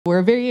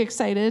We're very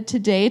excited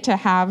today to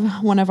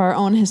have one of our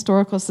own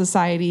Historical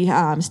Society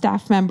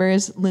staff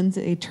members,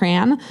 Lindsay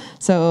Tran.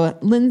 So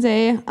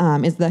Lindsay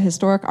is the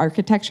Historic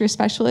Architecture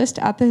Specialist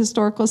at the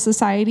Historical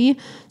Society.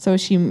 So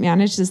she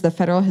manages the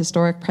Federal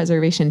Historic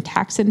Preservation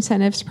Tax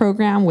Incentives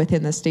Program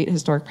within the State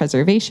Historic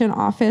Preservation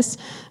Office.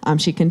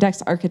 She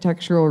conducts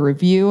architectural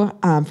review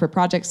for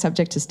projects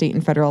subject to state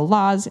and federal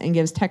laws and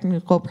gives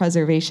technical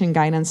preservation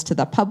guidance to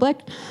the public.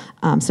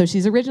 So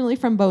she's originally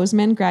from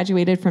Bozeman,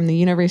 graduated from the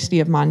University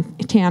of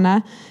Montanan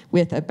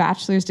with a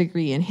bachelor's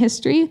degree in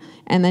history,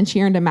 and then she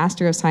earned a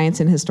Master of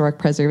Science in Historic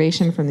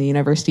Preservation from the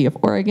University of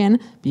Oregon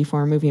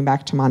before moving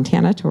back to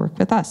Montana to work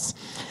with us.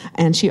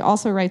 And she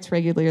also writes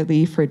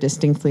regularly for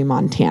Distinctly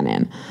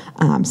Montanan.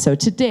 So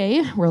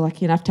today, we're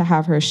lucky enough to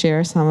have her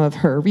share some of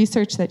her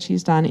research that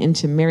she's done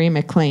into Mary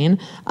MacLane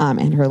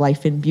and her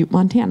life in Butte,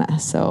 Montana.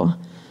 So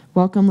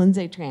welcome,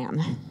 Lindsay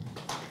Tran.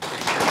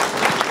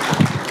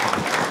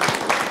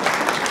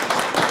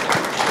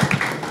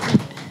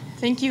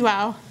 Thank you,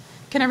 Lau.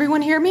 Can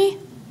everyone hear me?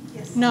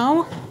 Yes.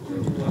 No?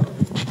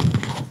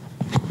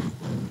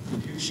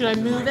 Should I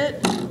move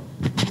it?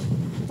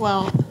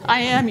 Well,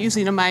 I am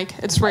using a mic.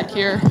 It's right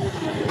here.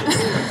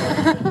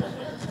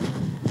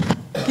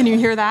 Can you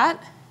hear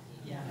that?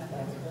 Yeah.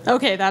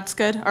 Okay, that's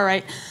good. All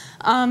right.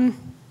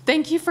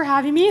 Thank you for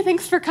having me.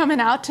 Thanks for coming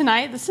out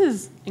tonight. This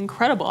is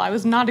incredible. I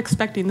was not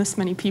expecting this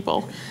many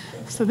people.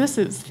 So this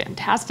is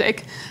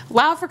fantastic.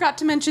 Lau forgot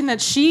to mention that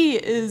she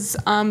is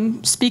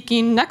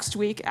speaking next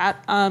week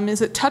at,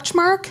 is it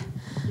Touchmark?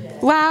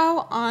 Yes.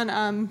 Lau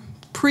on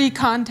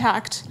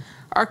pre-contact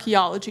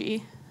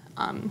archaeology.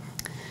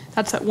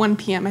 That's at 1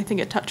 p.m. I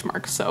think at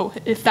Touchmark. So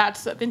if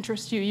that's of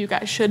interest to you, you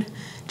guys should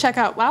check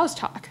out Lau's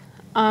talk.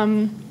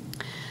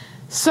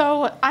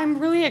 So I'm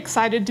really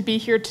excited to be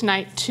here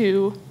tonight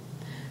to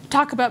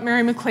talk about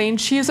Mary MacLane.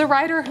 She is a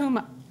writer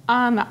whom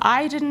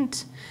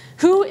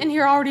who in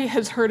here already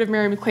has heard of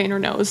Mary MacLane or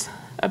knows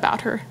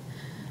about her?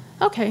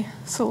 Okay,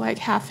 so like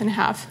half and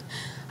half.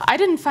 I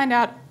didn't find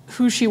out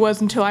who she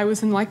was until I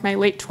was in like my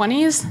late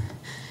 20s,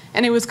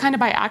 and it was kind of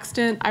by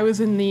accident. I was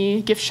in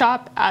the gift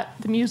shop at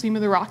the Museum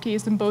of the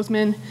Rockies in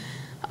Bozeman,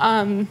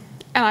 and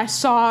I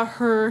saw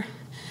her.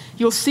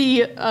 You'll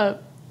see a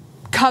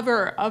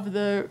cover of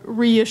the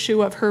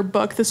reissue of her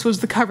book. This was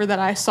the cover that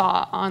I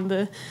saw on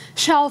the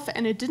shelf,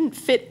 and it didn't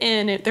fit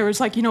in. There was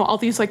like, you know, all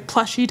these like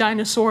plushy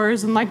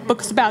dinosaurs and like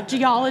books about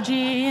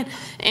geology,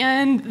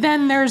 and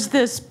then there's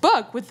this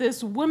book with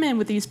this woman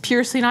with these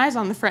piercing eyes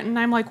on the front, and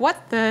I'm like,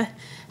 what the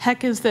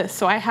heck is this?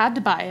 So I had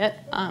to buy it,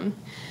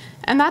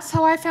 and that's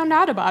how I found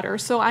out about her.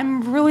 So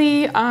I'm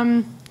really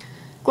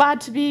glad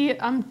to be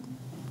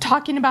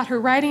talking about her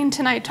writing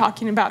tonight,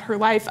 talking about her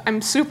life.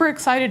 I'm super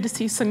excited to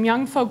see some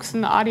young folks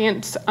in the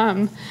audience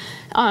and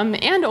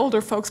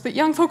older folks, but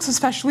young folks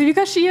especially,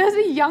 because she is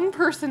a young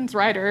person's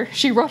writer.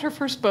 She wrote her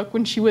first book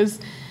when she was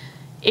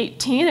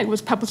 18. It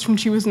was published when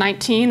she was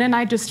 19, and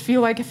I just feel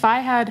like if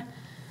I had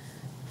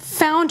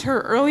found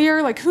her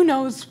earlier, like who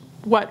knows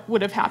what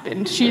would have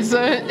happened. She's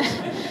a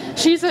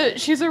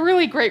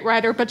really great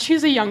writer, but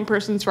she's a young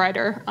person's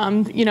writer.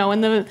 You know,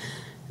 and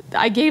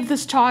I gave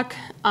this talk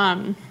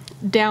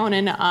down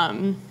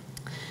in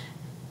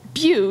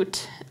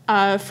Butte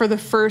for the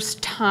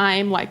first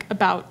time like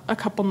about a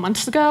couple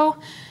months ago,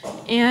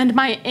 and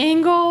my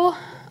angle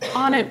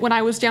on it when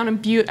I was down in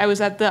Butte, I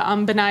was at the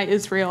B'nai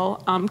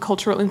Israel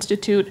Cultural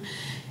Institute,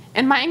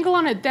 and my angle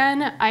on it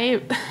then,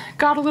 I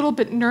got a little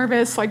bit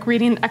nervous like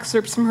reading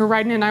excerpts from her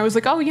writing, and I was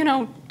like, oh, you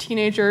know,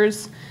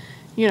 teenagers,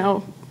 you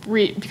know,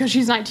 because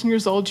she's 19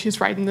 years old,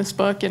 she's writing this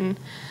book,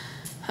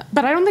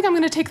 but I don't think I'm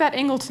going to take that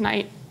angle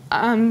tonight.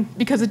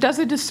 Because it does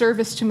a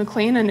disservice to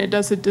MacLane and it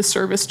does a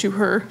disservice to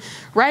her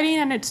writing,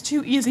 and it's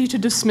too easy to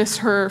dismiss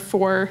her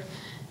for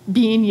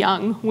being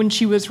young when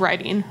she was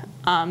writing,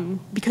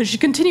 because she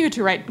continued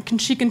to write,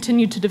 she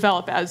continued to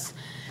develop as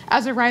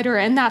a writer,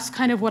 and that's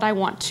kind of what I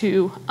want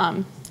to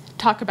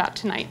talk about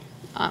tonight.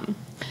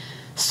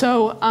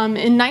 So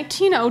in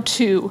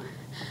 1902,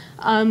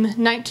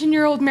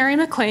 19-year-old Mary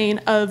MacLane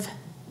of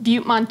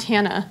Butte,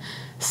 Montana,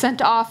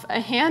 sent off a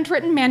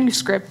handwritten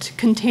manuscript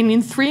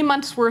containing 3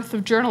 months' worth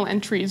of journal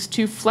entries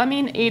to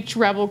Fleming H.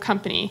 Revell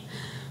Company,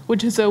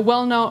 which was a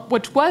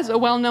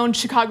well-known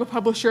Chicago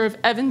publisher of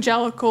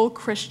evangelical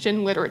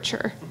Christian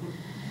literature.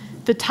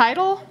 The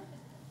title,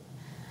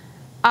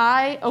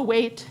 I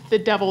Await the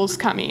Devil's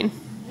Coming.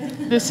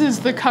 This is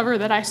the cover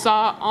that I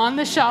saw on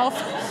the shelf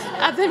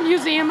at the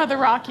Museum of the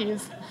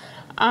Rockies.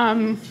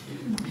 In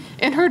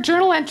her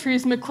journal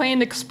entries,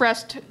 MacLane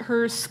expressed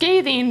her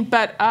scathing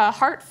but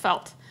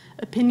heartfelt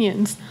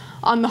opinions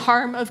on the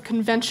harm of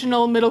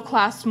conventional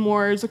middle-class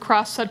mores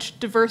across such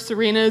diverse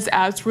arenas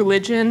as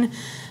religion,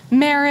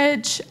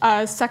 marriage,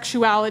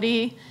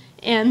 sexuality,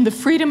 and the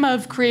freedom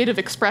of creative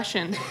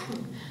expression.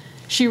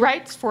 She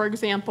writes, for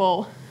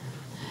example,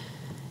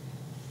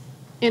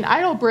 "An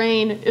idle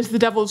brain is the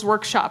devil's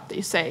workshop, they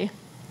say.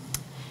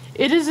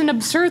 It is an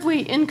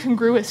absurdly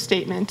incongruous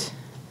statement.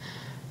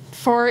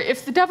 For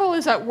if the devil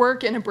is at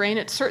work in a brain,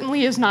 it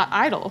certainly is not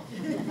idle.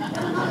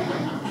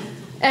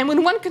 And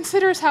when one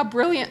considers how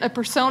brilliant a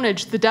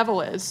personage the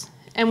devil is,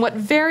 and what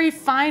very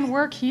fine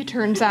work he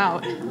turns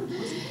out,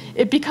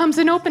 it becomes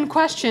an open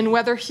question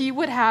whether he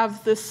would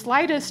have the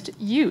slightest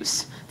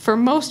use for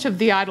most of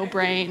the idle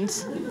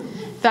brains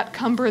that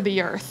cumber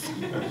the earth.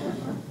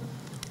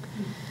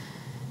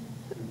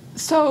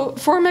 So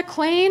for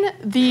MacLane,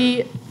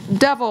 the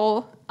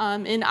devil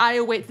in I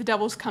Await the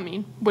Devil's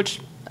Coming,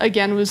 which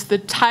again was the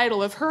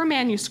title of her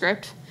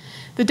manuscript,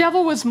 the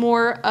devil was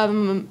more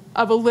of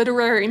a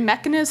literary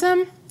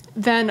mechanism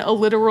than a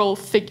literal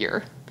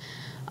figure.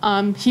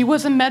 He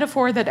was a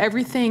metaphor that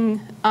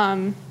everything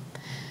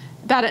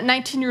that at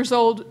 19 years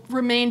old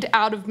remained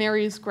out of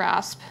Mary's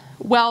grasp: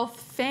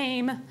 wealth,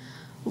 fame,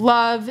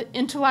 love,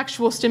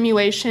 intellectual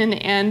stimulation,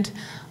 and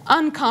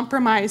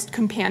uncompromised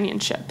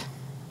companionship.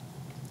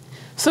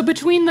 So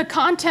between the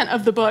content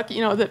of the book,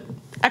 the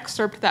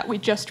excerpt that we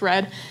just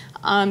read,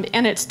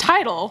 and its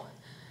title,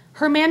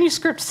 her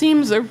manuscript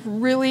seems a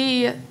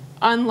really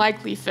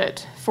unlikely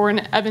fit for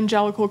an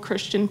evangelical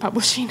Christian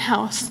publishing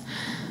house.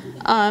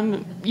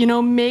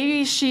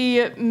 Maybe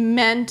she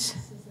meant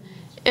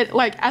it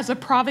like as a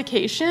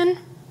provocation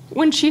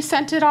when she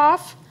sent it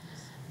off.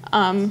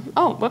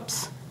 Oh,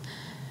 whoops.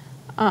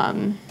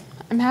 I'm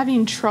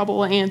having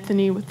trouble,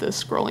 Anthony, with the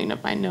scrolling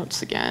of my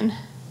notes again.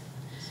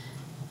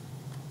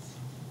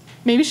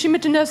 Maybe she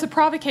meant it as a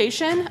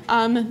provocation.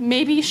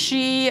 Maybe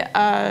she,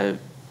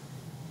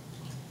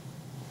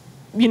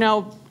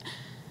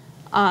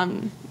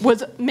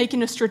 was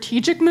making a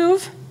strategic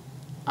move,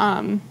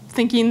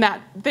 thinking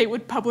that they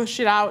would publish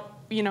it out,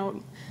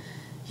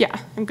 yeah,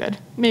 I'm good.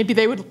 Maybe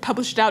they would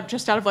publish it out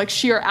just out of like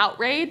sheer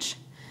outrage.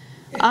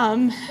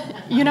 But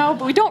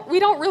we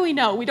don't really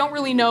know. We don't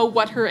really know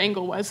what her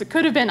angle was. It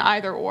could have been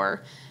either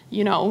or,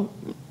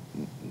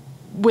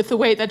 with the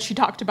way that she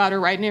talked about her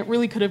writing, it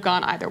really could have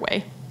gone either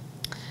way.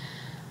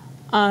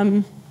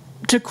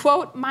 To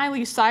quote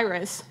Miley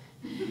Cyrus,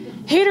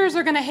 haters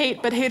are gonna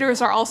hate, but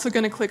haters are also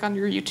gonna click on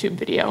your YouTube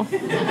video.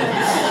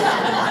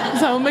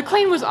 So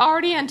MacLane was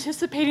already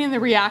anticipating the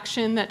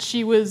reaction that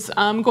she was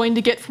going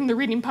to get from the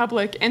reading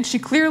public, and she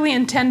clearly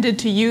intended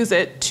to use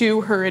it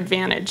to her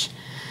advantage.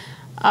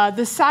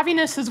 The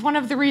savviness is one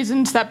of the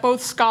reasons that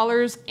both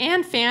scholars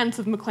and fans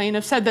of MacLane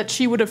have said that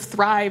she would have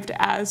thrived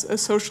as a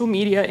social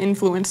media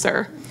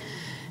influencer.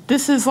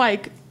 This is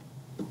like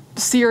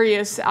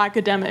serious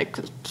academic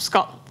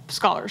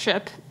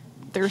scholarship.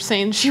 They're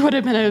saying she would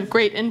have been a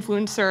great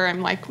influencer.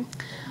 I'm like,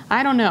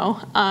 I don't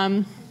know.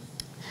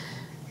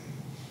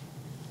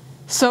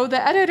 So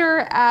the editor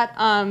at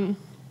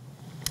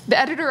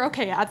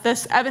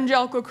this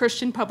evangelical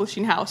Christian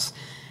publishing house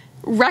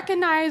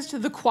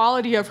recognized the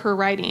quality of her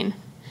writing,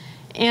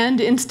 and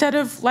instead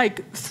of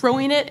like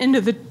throwing it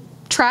into the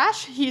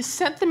trash, he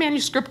sent the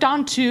manuscript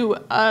on to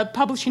a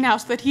publishing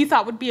house that he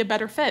thought would be a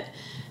better fit.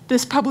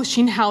 This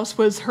publishing house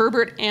was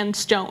Herbert and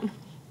Stone.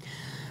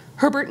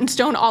 Herbert and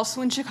Stone,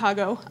 also in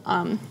Chicago,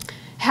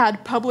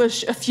 had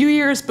published a few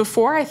years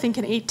before, I think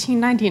in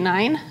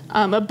 1899,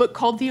 a book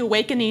called The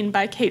Awakening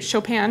by Kate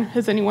Chopin.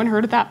 Has anyone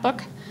heard of that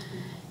book?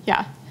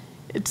 Yeah.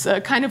 It's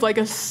kind of like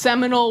a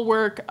seminal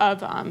work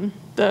of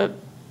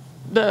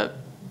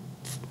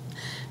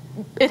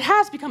it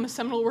has become a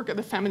seminal work of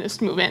the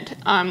feminist movement.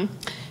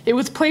 It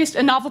was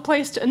a novel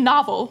placed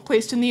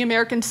in the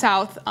American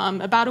South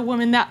about a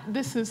woman that,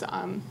 this is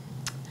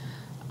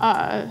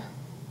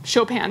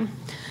Chopin,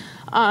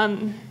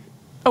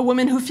 a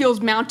woman who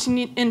feels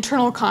mounting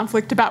internal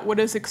conflict about what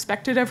is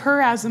expected of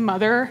her as a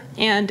mother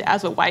and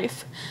as a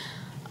wife.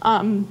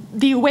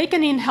 The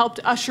Awakening helped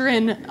usher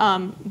in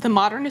the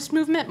modernist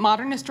movement,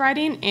 modernist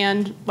writing,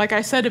 and like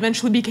I said,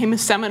 eventually became a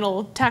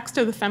seminal text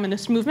of the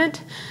feminist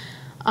movement.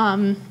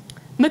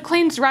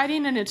 MacLane's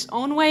writing in its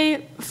own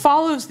way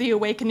follows the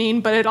Awakening,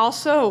 but it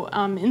also,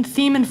 in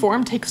theme and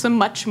form, takes a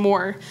much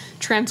more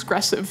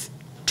transgressive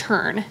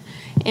turn.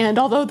 And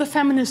although the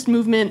feminist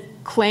movement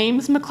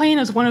claims MacLane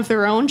as one of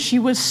their own, she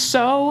was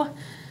so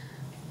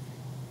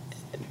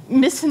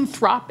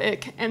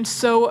misanthropic and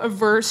so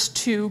averse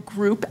to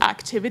group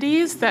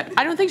activities that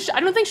I don't think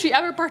she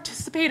ever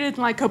participated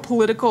in like a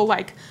political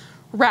like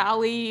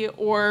rally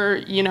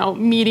or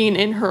meeting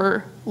in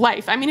her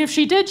life. I mean, if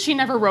she did, she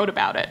never wrote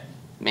about it,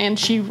 and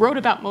she wrote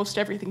about most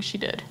everything she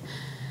did.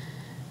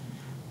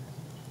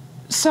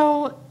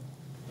 So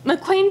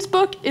MacLane's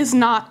book is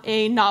not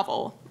a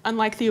novel,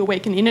 unlike The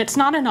Awakening. It's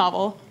not a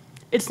novel.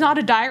 It's not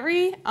a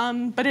diary,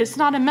 but it's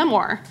not a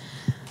memoir.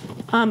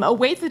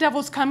 Await the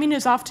Devil's Coming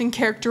is often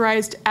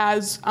characterized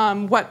as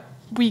what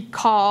we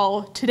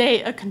call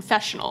today a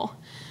confessional,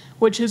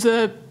 which is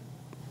a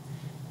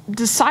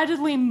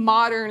decidedly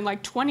modern,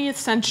 like 20th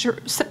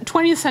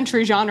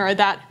century genre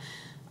that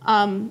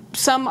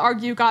some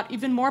argue got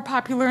even more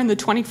popular in the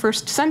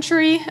 21st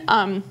century,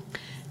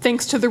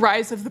 thanks to the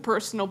rise of the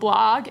personal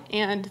blog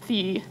and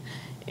the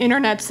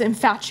internet's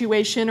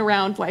infatuation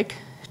around like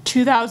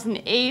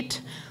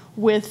 2008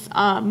 with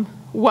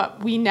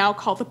what we now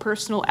call the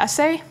personal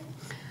essay.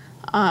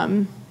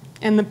 And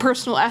the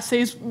personal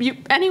essays,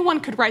 anyone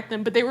could write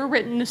them, but they were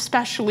written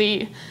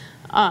especially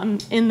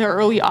in the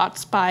early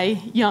aughts by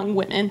young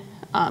women.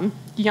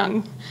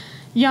 young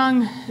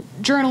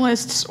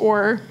journalists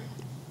or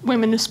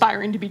women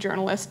aspiring to be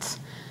journalists.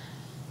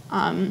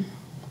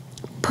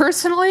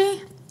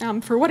 Personally,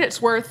 for what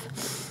it's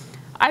worth,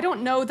 I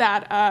don't know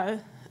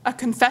that a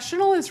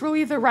confessional is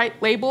really the right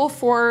label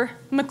for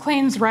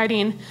MacLane's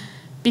writing,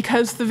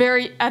 because the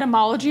very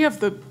etymology of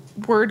the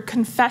word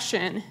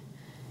confession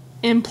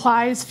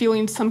implies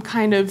feeling some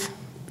kind of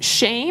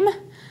shame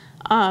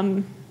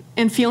and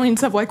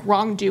feelings of like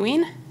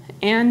wrongdoing.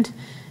 And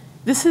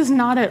this is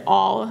not at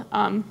all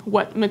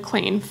what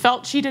MacLane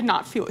felt. She did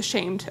not feel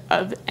ashamed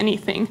of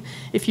anything.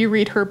 If you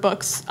read her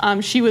books,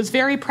 she was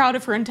very proud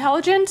of her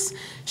intelligence.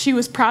 She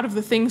was proud of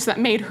the things that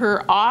made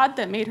her odd,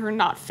 that made her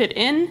not fit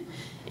in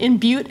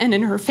Butte and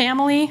in her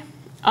family.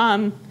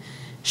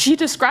 She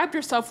described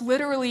herself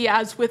literally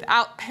as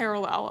without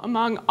parallel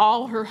among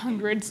all her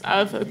hundreds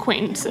of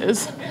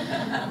acquaintances.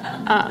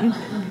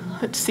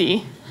 Let's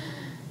see.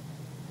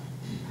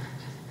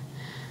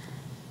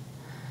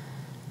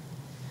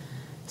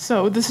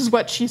 So this is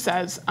what she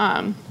says.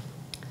 I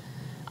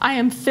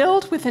am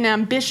filled with an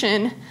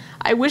ambition.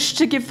 I wish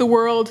to give the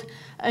world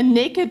a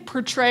naked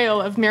portrayal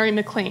of Mary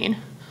MacLane,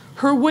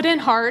 her wooden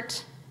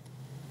heart,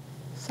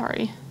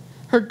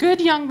 her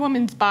good young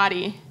woman's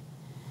body,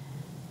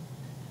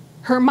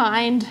 her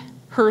mind,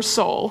 her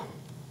soul.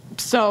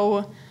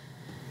 So,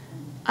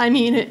 I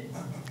mean,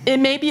 it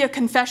may be a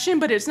confession,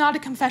 but it's not a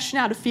confession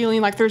out of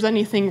feeling like there's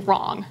anything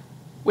wrong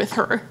with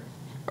her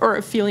or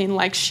a feeling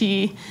like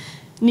she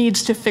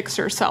needs to fix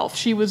herself.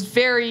 She was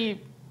very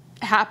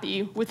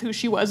happy with who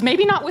she was.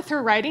 Maybe not with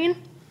her writing.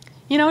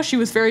 You know, she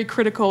was very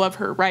critical of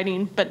her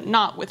writing, but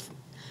not with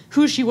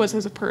who she was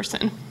as a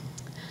person.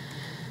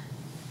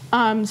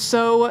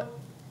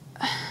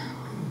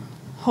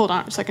 Hold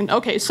on a second.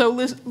 Okay, so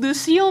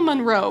Lucille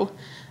Monroe,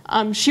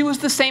 she was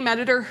the same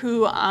editor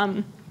who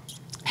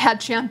had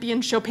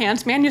championed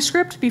Chopin's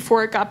manuscript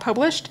before it got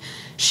published.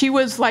 She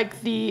was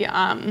like the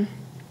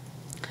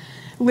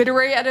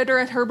literary editor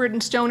at Herbert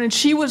and Stone, and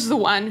she was the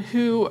one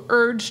who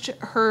urged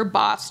her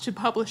boss to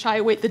publish I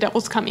Await the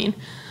Devil's Coming.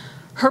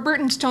 Herbert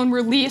and Stone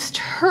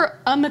released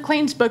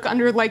MacLane's book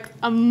under like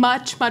a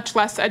much, much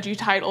less edgy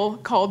title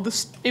called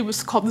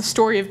The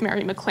Story of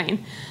Mary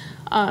MacLane.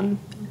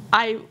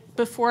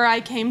 Before I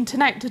came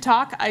tonight to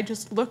talk, I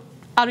just looked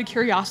out of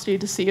curiosity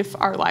to see if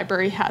our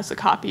library has a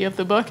copy of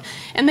the book.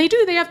 And they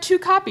do, they have 2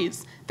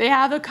 copies. They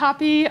have a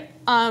copy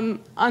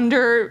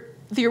under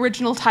the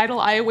original title,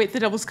 I Await the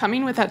Devil's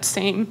Coming, with that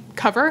same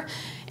cover.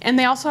 And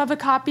they also have a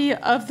copy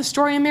of The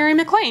Story of Mary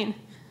MacLane.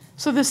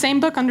 So the same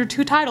book under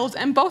 2 titles,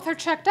 and both are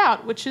checked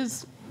out, which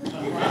is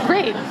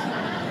great.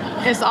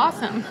 It's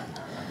awesome.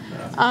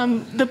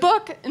 The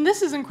book, and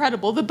this is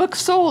incredible, the book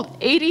sold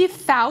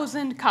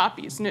 80,000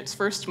 copies in its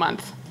first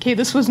month. Okay,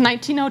 this was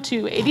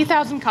 1902,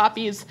 80,000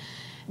 copies.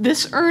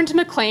 This earned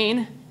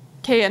MacLane,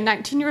 okay, at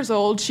 19 years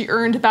old, she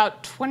earned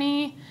about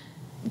 20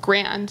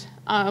 grand,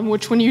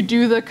 which when you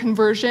do the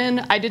conversion,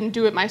 I didn't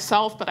do it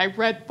myself, but I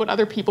read what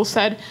other people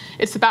said,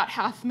 it's about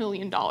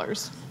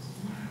 $500,000.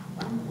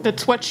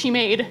 That's what she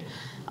made.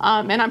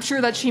 And I'm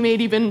sure that she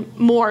made even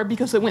more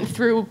because it went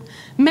through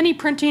many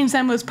printings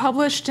and was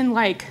published in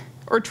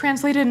or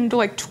translated into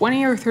like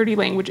 20 or 30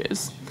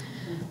 languages.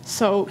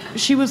 So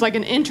she was like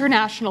an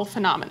international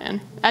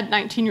phenomenon at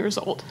 19 years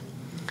old.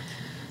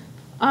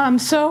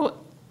 So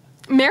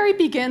Mary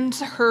begins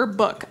her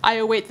book, I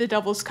Await the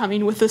Devil's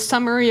Coming, with a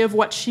summary of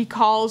what she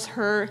calls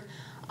her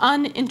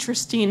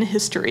uninteresting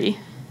history.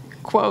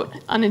 Quote,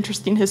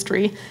 uninteresting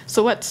history.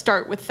 So let's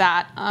start with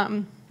that.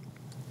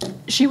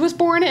 She was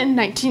born in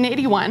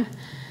 1881.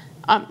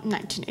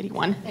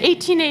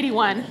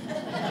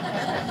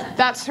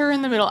 That's her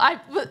in the middle.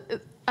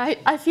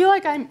 I feel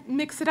like I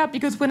mix it up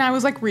because when I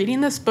was like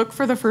reading this book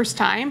for the first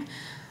time,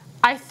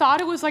 I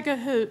thought it was like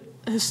a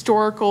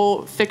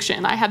historical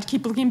fiction. I had to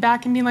keep looking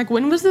back and being like,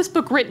 when was this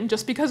book written?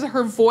 Just because of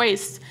her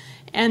voice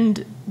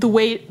and the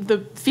way, the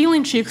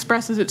feeling she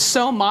expresses, it's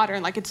so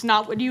modern. Like it's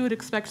not what you would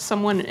expect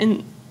someone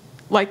in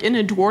an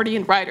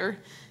Edwardian writer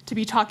to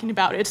be talking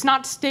about. It's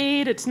not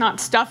staid, it's not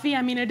stuffy.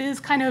 I mean, it is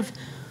kind of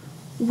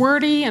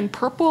wordy and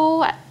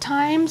purple at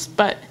times,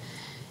 but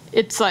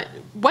it's like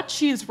what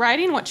she's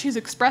writing, what she's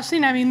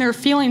expressing, I mean, there are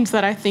feelings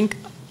that I think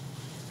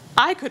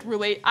I could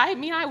relate. I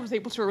mean, I was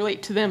able to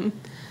relate to them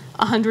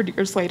 100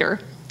 years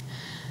later.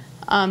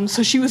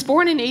 So she was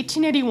born in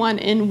 1881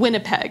 in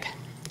Winnipeg.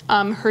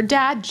 Her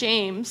dad,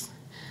 James,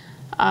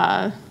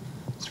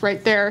 it's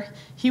right there,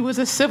 he was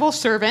a civil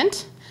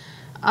servant.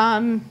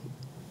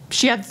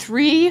 She had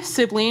 3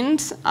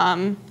 siblings.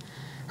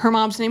 Her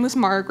mom's name was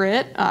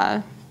Margaret.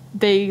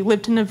 They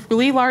lived in a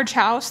really large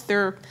house.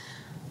 Their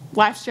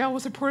lifestyle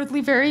was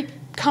reportedly very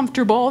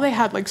comfortable. They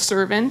had like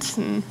servants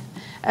and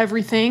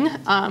everything.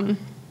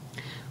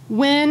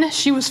 When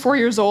she was 4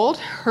 years old,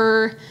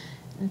 her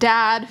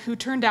dad, who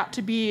turned out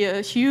to be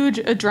a huge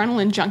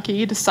adrenaline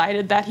junkie,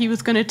 decided that he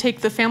was going to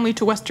take the family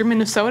to western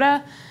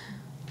Minnesota.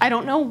 I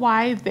don't know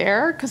why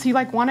there, because he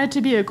wanted to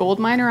be a gold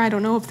miner. I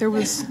don't know if there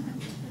was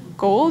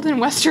gold in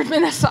western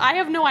Minnesota. I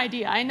have no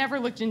idea. I never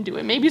looked into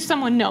it. Maybe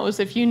someone knows.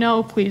 If you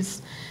know,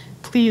 please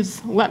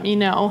let me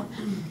know.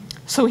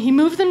 So he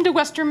moved them to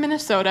western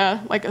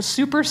Minnesota, like a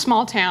super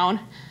small town.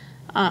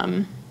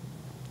 And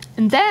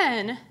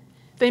then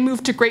they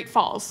moved to Great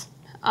Falls,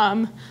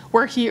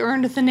 where he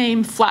earned the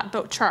name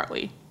Flatboat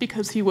Charlie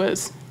because he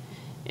was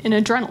an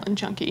adrenaline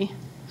junkie.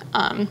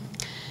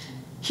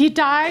 He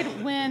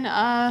died when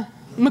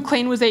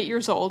MacLane was 8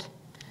 years old.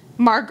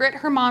 Margaret,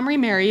 her mom,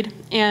 remarried,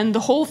 and the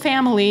whole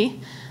family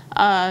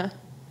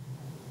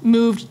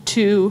moved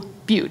to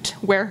Butte,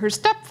 where her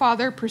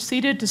stepfather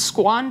proceeded to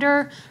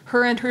squander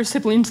her and her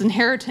siblings'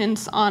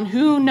 inheritance on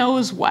who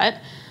knows what.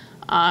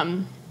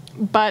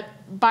 But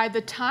by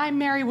the time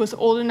Mary was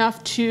old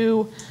enough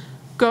to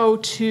go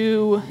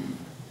to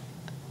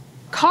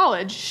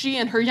college, she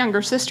and her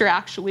younger sister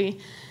actually,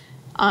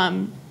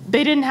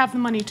 they didn't have the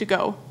money to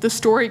go. The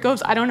story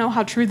goes, I don't know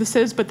how true this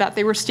is, but that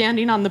they were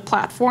standing on the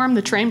platform,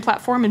 the train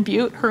platform in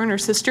Butte, her and her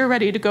sister,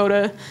 ready to go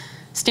to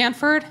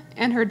Stanford,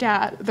 and her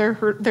dad, their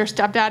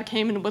stepdad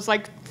came and was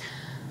like,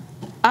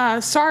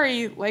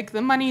 sorry, like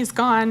the money's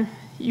gone,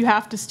 you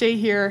have to stay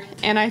here.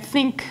 And I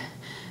think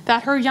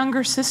that her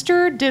younger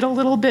sister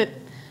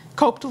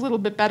coped a little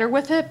bit better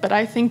with it, but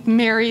I think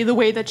Mary, the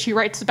way that she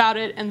writes about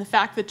it and the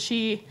fact that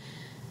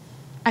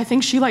I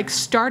think she like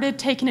started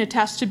taking a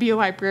test to be a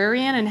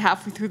librarian, and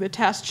halfway through the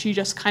test she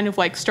just kind of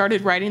like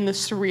started writing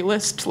this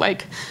surrealist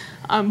like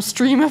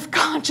stream of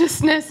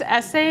consciousness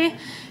essay.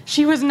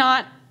 She was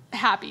not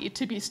happy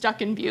to be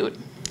stuck in Butte,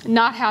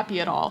 not happy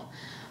at all.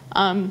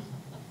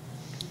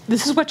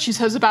 This is what she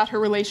says about her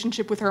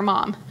relationship with her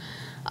mom.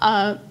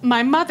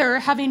 My mother,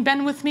 having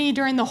been with me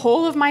during the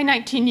whole of my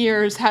 19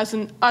 years, has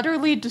an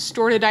utterly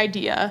distorted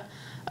idea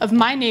of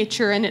my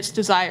nature and its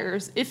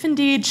desires, if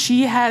indeed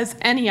she has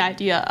any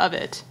idea of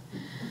it.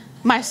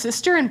 My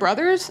sister and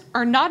brothers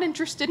are not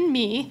interested in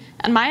me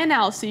and my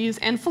analyses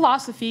and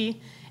philosophy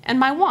and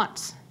my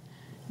wants.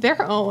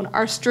 Their own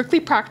are strictly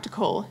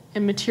practical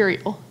and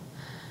material.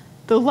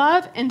 The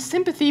love and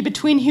sympathy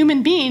between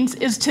human beings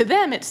is to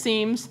them, it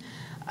seems,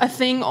 a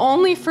thing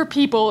only for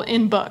people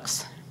in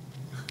books.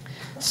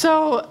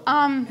 So,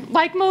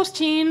 like most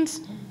teens,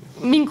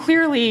 I mean,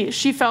 clearly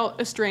she felt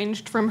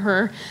estranged from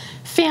her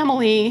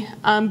family,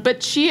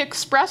 but she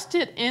expressed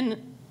it in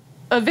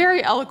a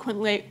very eloquent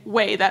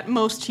way that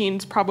most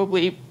teens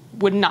probably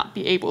would not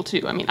be able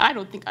to. I mean, I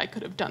don't think I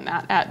could have done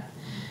that at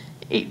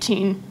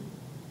 18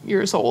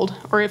 years old,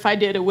 or if I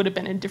did, it would have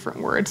been in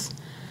different words.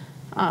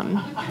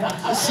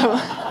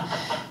 So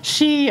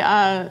she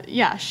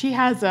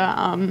has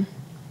a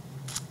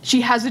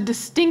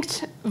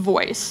distinct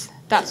voice,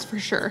 that's for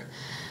sure.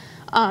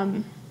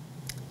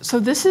 So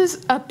this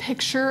is a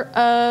picture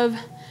of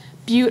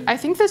Butte. I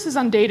think this is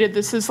undated.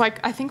 This is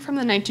like, I think from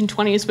the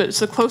 1920s, but it's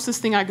the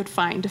closest thing I could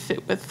find to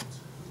fit with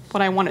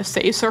what I want to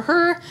say. So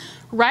her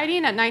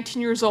writing at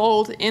 19 years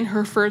old in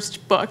her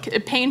first book,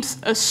 it paints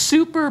a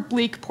super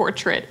bleak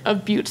portrait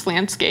of Butte's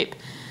landscape.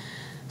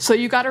 So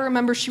you got to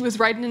remember she was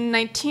writing in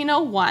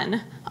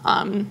 1901.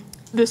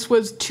 This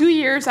was 2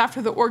 years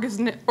after the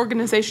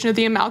organization of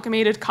the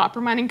Amalgamated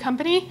Copper Mining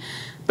Company,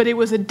 but it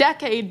was a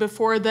decade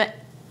before the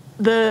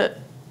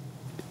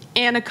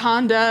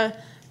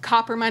Anaconda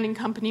Copper Mining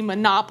Company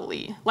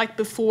monopoly, like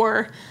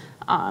before,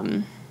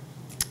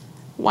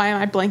 why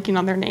am I blanking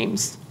on their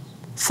names?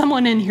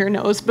 Someone in here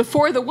knows,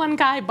 before the one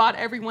guy bought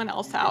everyone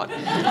else out.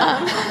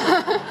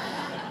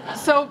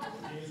 So,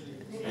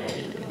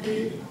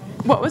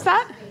 what was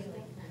that?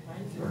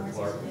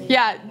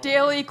 Yeah,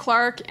 Daly,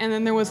 Clark, and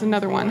then there was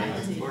another one.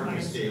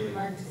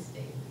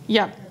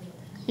 Yeah,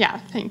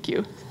 thank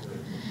you.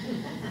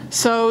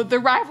 So the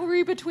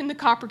rivalry between the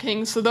Copper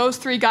Kings, so those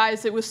three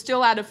guys, it was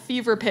still at a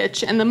fever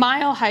pitch, and the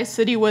Mile High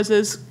City was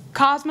as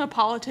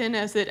cosmopolitan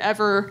as it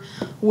ever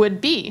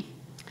would be.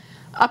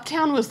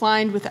 Uptown was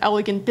lined with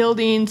elegant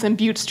buildings, and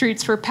Butte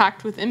streets were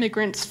packed with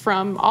immigrants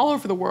from all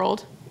over the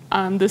world.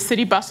 The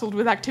city bustled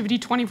with activity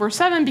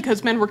 24/7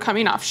 because men were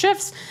coming off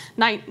shifts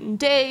night and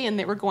day, and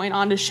they were going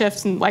on to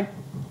shifts, and like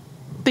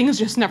things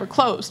just never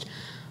closed.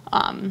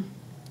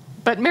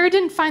 But Mary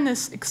didn't find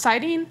this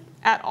exciting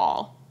at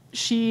all.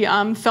 She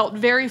felt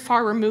very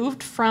far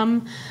removed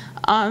from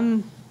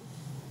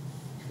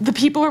the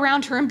people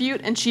around her in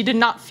Butte, and she did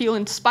not feel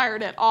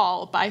inspired at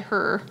all by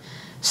her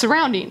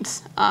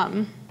surroundings.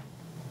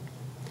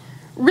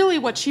 Really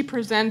what she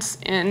presents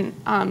in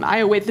I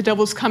Await the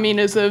Devil's Coming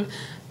is a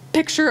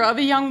picture of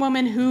a young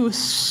woman who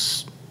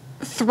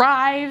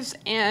thrives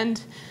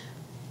and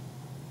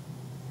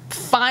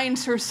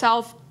finds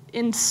herself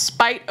in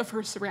spite of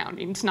her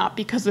surroundings, not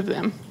because of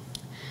them.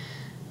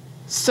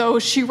 So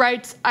she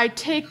writes, I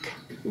take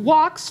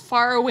walks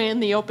far away in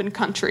the open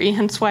country,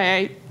 hence why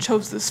I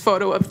chose this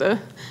photo of the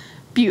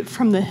Butte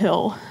from the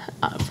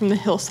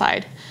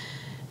hillside.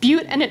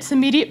 Butte and its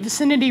immediate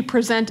vicinity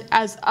present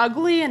as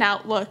ugly an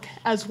outlook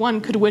as one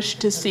could wish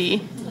to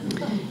see.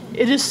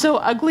 It is so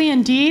ugly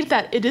indeed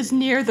that it is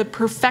near the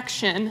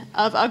perfection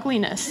of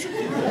ugliness.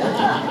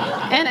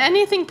 And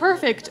anything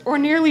perfect, or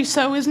nearly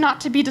so, is not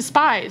to be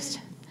despised.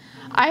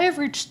 I have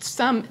reached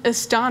some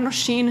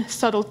astonishing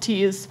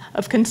subtleties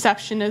of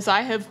conception as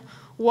I have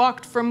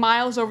walked for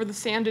miles over the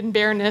sand and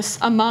bareness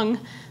among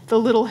the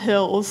little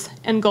hills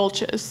and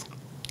gulches.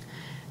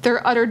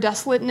 Their utter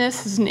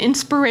desolateness is an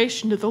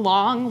inspiration to the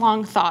long,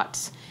 long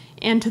thoughts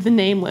and to the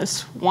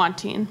nameless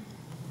wanting.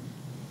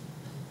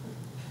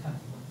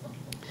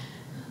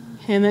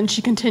 And then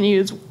she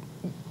continues.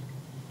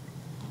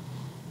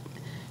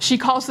 She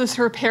calls this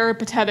her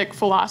peripatetic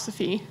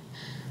philosophy.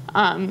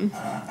 The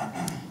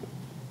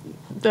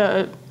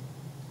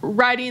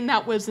writing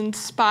that was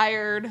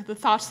inspired, the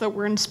thoughts that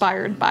were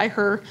inspired by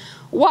her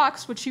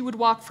walks, which she would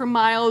walk for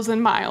miles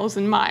and miles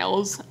and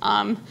miles,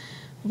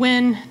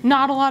 when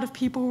not a lot of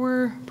people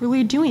were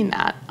really doing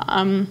that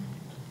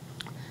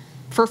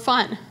for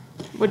fun,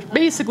 which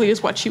basically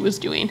is what she was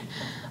doing.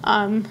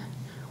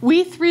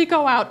 We three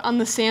go out on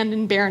the sand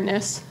and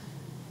bareness.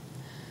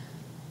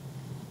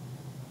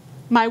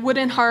 My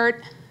wooden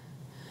heart,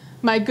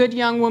 my good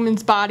young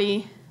woman's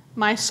body,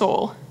 my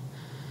soul.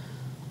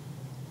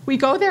 We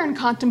go there and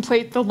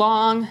contemplate the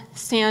long,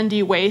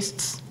 sandy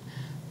wastes,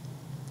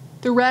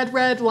 the red,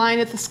 red line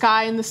at the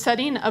sky and the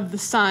setting of the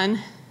sun,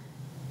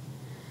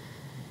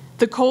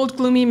 the cold,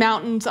 gloomy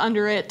mountains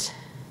under it,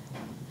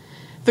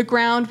 the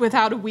ground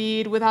without a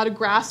weed, without a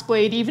grass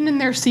blade, even in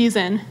their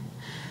season,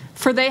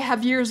 for they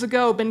have years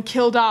ago been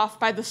killed off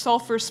by the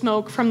sulfur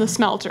smoke from the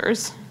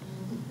smelters.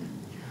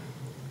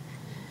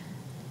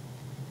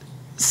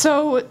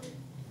 So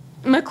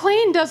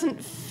MacLane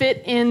doesn't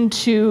fit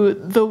into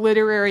the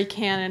literary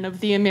canon of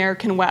the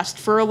American West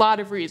for a lot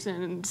of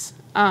reasons.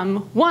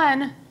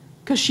 One,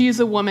 because she's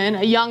a woman,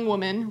 a young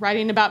woman,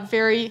 writing about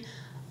very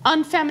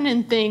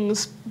unfeminine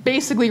things,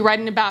 basically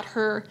writing about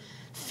her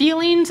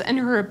feelings and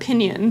her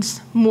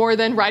opinions more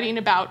than writing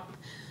about,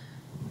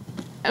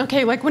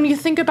 okay, like when you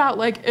think about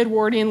like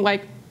Edwardian,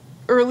 like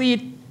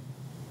early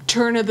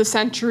turn of the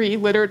century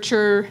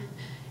literature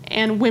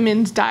and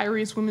women's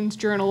diaries, women's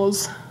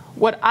journals,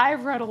 what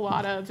I've read a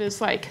lot of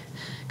is like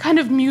kind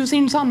of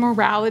musings on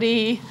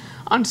morality,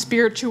 on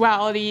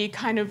spirituality,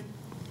 kind of,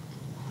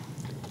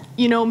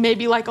 you know,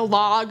 maybe like a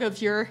log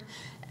of your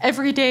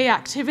everyday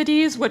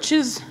activities, which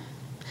is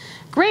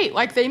great.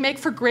 Like they make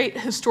for great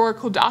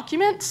historical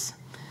documents.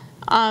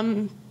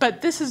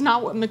 But this is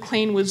not what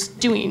MacLane was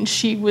doing.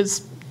 She was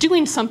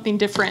doing something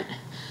different.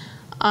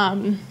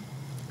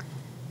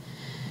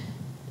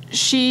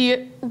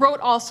 She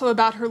wrote also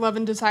about her love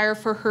and desire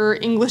for her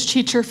English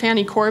teacher,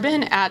 Fanny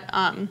Corbin, at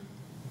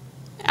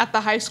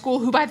the high school,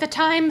 who by the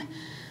time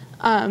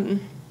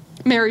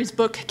Mary's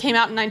book came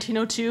out in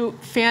 1902,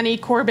 Fanny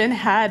Corbin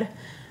had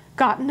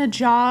gotten a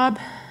job,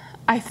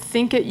 I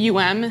think at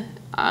UM,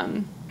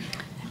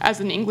 as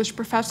an English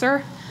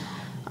professor.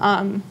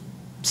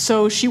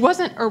 So she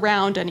wasn't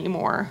around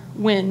anymore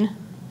when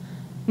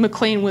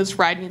MacLane was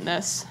writing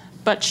this,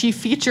 but she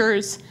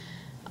features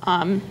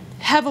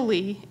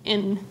heavily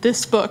in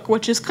this book,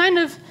 which is kind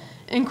of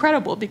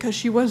incredible because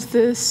she was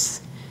this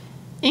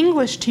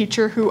English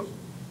teacher who,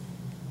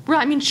 well,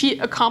 I mean, she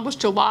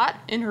accomplished a lot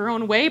in her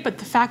own way, but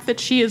the fact that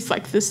she is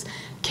like this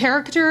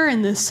character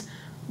in this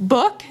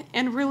book,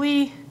 and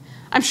really,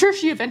 I'm sure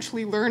she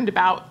eventually learned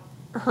about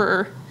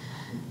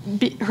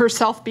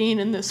herself being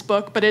in this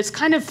book, but it's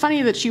kind of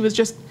funny that she was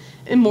just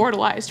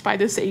immortalized by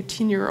this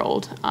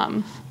 18-year-old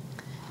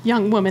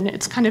young woman.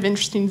 It's kind of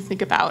interesting to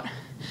think about.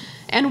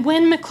 And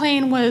when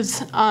MacLane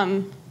was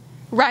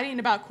writing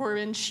about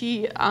Corbin,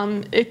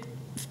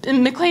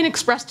 MacLane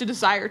expressed a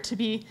desire to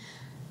be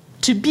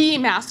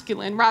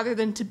masculine rather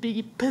than to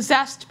be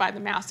possessed by the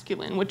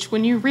masculine, which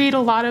when you read a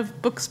lot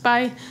of books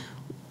by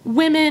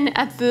women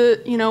at the,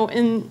 you know,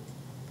 in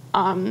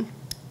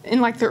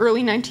like the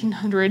early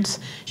 1900s,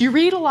 you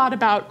read a lot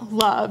about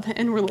love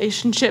and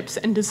relationships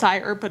and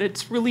desire, but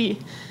it's really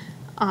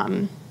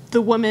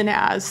the woman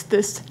as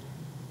this,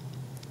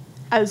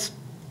 as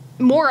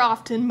more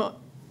often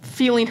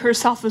feeling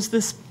herself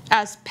as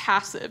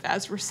passive,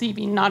 as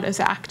receiving, not as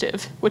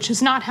active, which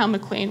is not how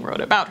MacLane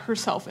wrote about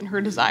herself and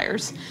her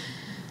desires.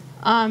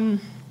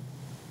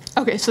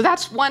 Okay, so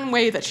that's one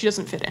way that she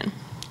doesn't fit in.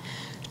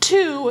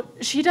 Two,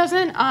 she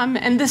doesn't,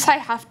 and this I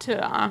have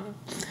to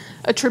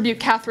attribute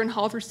Catherine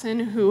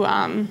Halverson, who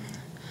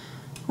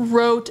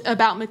wrote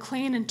about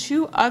MacLane and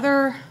two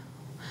other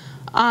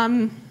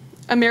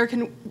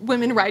American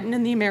women writing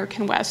in the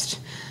American West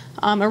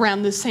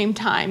around the same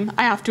time.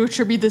 I have to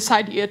attribute this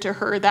idea to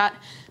her that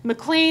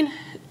MacLane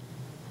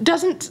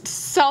doesn't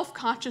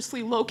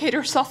self-consciously locate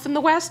herself in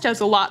the West, as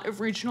a lot of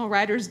regional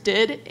writers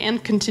did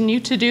and continue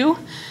to do.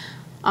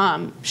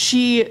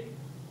 She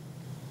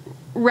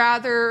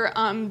rather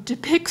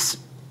depicts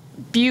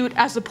Butte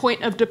as a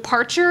point of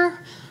departure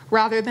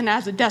rather than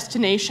as a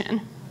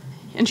destination.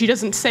 And she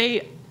doesn't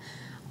say,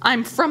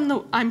 I'm from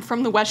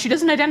the West. She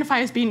doesn't identify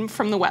as being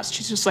from the West.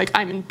 She's just like,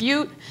 I'm in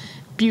Butte.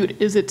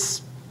 Butte is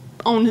its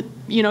own,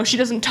 you know, she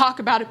doesn't talk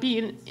about it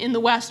being in the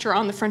West or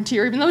on the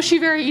frontier, even though she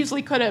very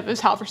easily could have, as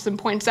Halverson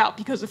points out,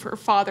 because of her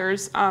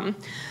father's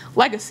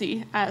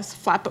legacy as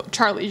Flatboat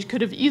Charlie. She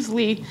could have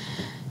easily,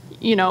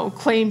 you know,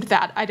 claimed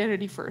that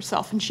identity for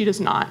herself, and she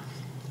does not.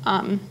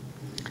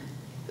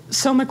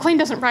 So MacLane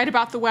doesn't write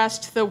about the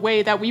West the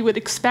way that we would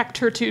expect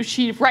her to.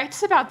 She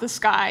writes about the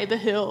sky, the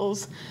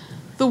hills,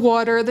 the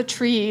water, the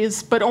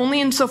trees, but only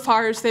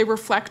insofar as they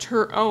reflect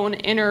her own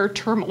inner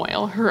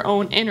turmoil, her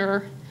own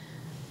inner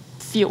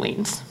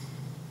feelings.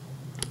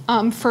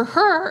 For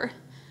her,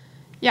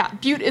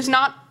 Butte is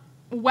not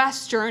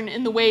Western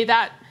in the way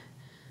that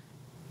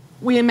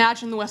we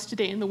imagine the West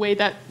today, in the way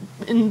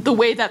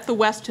that the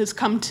West has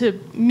come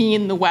to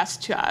mean the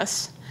West to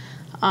us.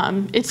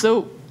 It's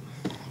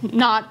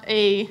not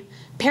a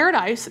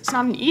paradise, it's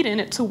not an Eden,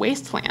 it's a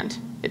wasteland.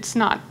 It's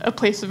not a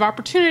place of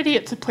opportunity,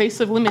 it's a place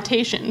of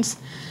limitations.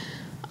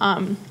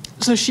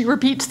 So she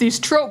repeats these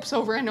tropes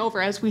over and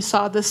over, as we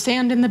saw: the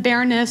sand and the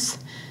bareness,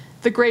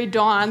 the gray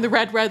dawn, the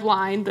red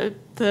line,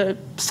 the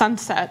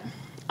sunset,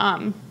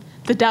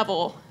 the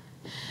devil.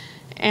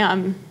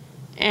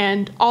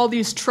 And all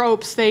these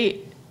tropes,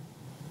 they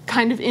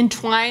kind of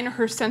entwine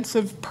her sense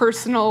of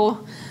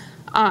personal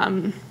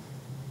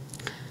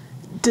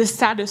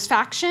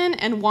dissatisfaction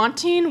and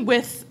wanting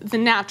with the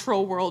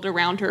natural world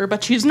around her.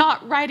 But she's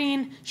not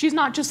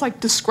just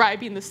like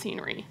describing the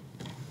scenery,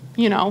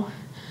 you know?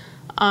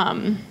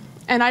 And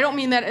I don't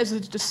mean that as a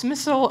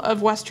dismissal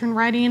of Western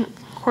writing.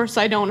 Of course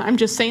I don't. I'm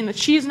just saying that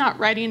she's not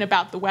writing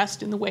about the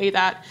West in the way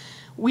that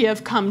we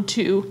have come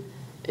to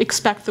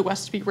expect the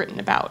West to be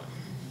written about.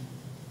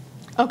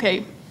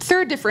 Okay,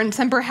 third difference,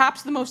 and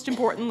perhaps the most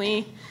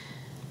importantly,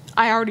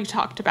 I already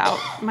talked about.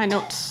 My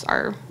notes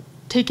are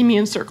taking me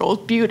in circles.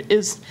 Butte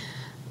is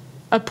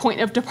a point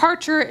of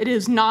departure. It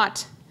is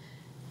not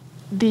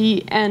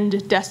the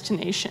end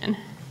destination.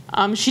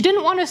 She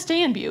didn't want to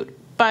stay in Butte,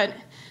 but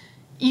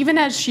even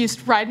as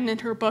she's writing in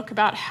her book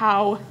about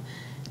how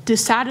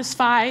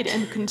dissatisfied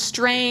and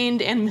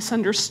constrained and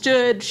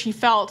misunderstood she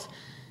felt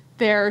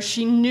there,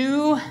 she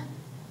knew,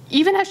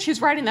 even as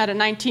she's writing that at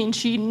 19,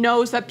 she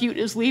knows that Butte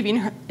is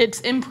leaving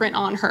its imprint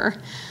on her.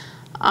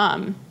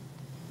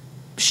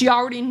 She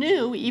already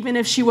knew, even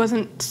if she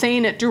wasn't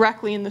saying it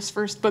directly in this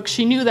first book,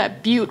 she knew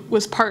that Butte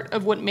was part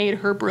of what made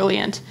her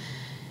brilliant.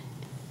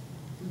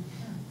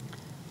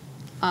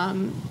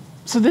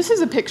 So this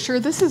is a picture.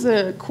 This is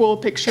a cool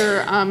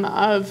picture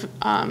of,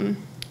 I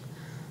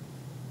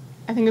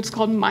think it's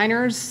called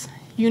Miners'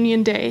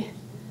 Union Day.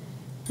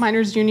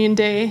 Miners' Union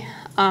Day.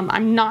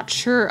 I'm not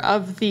sure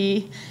of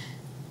the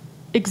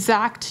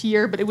exact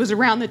year, but it was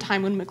around the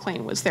time when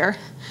MacLane was there.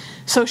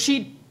 So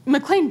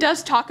MacLane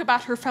does talk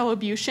about her fellow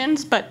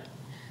Buttians, but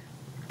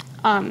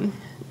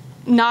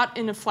not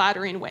in a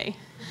flattering way.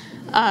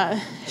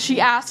 She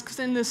asks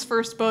in this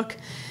first book,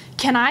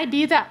 "Can I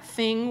be that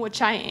thing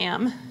which I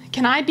am?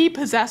 Can I be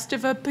possessed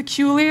of a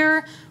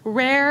peculiar,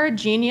 rare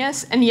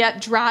genius and yet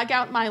drag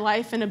out my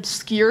life in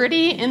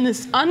obscurity in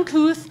this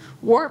uncouth,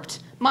 warped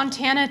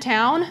Montana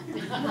town?"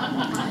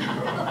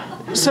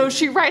 So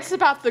she writes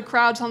about the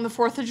crowds on the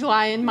 4th of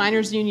July and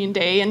Miners' Union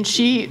Day, and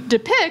she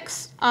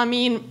depicts,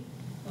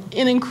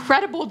 in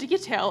incredible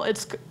detail,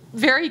 its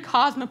very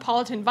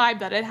cosmopolitan vibe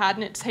that it had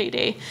in its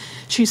heyday.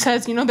 She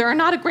says, there are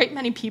not a great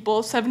many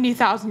people,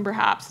 70,000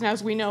 perhaps, and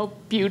as we know,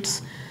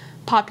 Butte's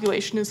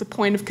population is a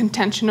point of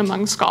contention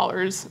among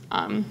scholars.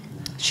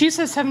 She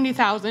says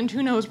 70,000,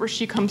 who knows where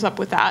she comes up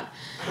with that.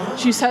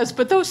 She says,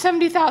 but those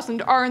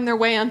 70,000 are in their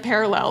way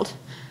unparalleled.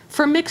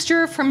 For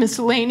mixture, for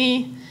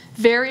miscellany,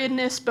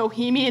 variedness,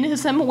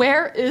 bohemianism,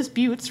 where is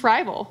Butte's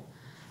rival?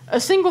 A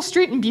single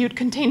street in Butte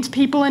contains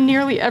people in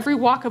nearly every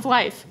walk of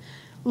life,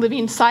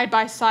 living side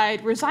by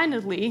side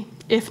resignedly,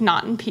 if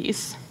not in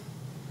peace.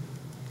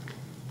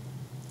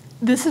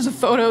 This is a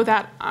photo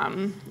that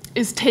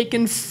is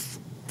taken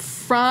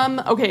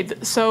from,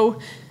 so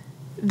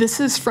this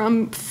is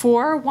from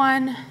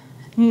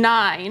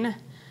 419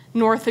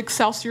 North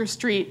Excelsior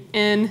Street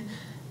in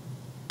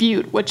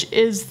Butte, which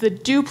is the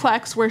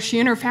duplex where she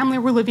and her family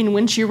were living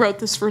when she wrote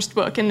this first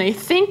book. And they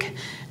think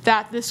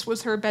that this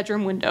was her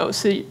bedroom window.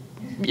 So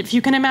if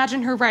you can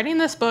imagine her writing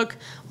this book,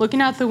 looking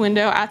out the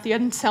window at the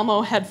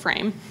Anselmo head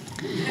frame.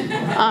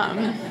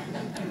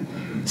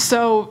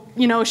 So,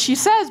 she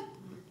says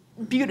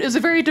Butte is a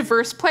very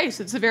diverse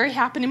place. It's a very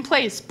happening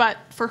place, but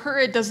for her,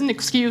 it doesn't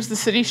excuse the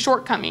city's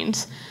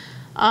shortcomings.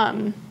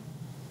 For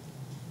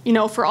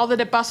all that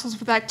it bustles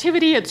with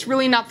activity, it's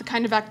really not the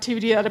kind of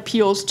activity that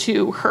appeals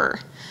to her.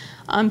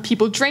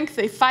 People drink,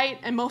 they fight,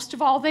 and most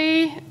of all,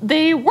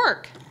 they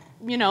work.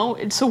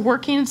 It's a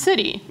working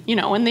city,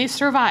 and they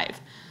survive.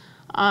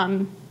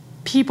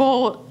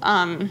 People,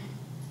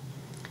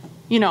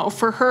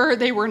 for her,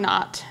 they were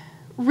not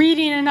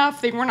reading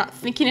enough, they were not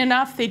thinking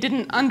enough, they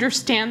didn't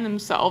understand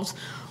themselves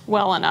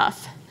well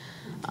enough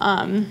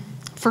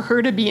for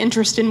her to be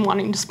interested in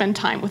wanting to spend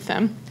time with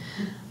them.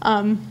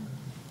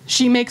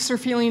 She makes her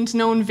feelings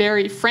known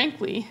very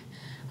frankly.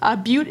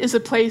 Butte is a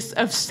place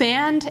of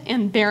sand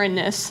and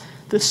barrenness.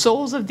 The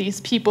souls of these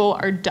people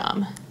are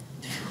dumb.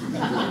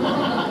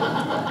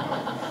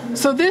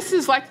 So this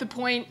is like the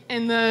point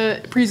in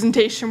the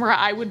presentation where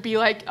I would be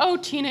like, oh,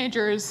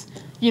 teenagers,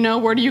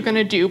 what are you going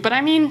to do? But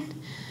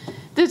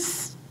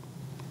this,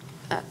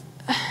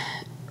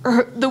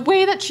 the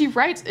way that she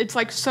writes, it's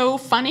like so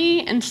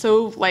funny and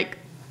so like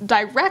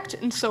direct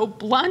and so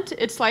blunt.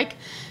 It's like,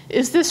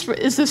 is this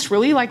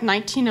really like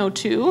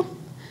 1902?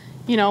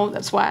 You know,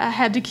 that's why I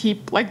had to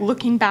keep like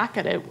looking back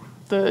at it,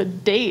 the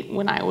date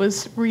when I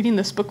was reading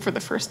this book for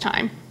the first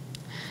time.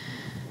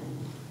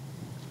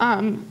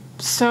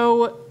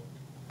 So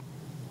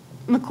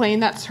MacLane,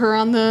 that's her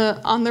on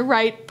the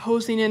right,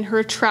 posing in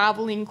her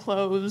traveling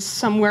clothes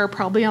somewhere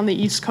probably on the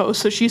East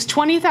Coast. So she's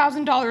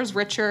 $20,000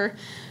 richer,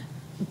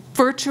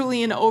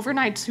 virtually an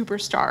overnight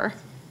superstar.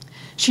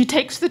 She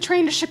takes the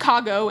train to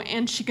Chicago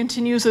and she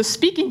continues a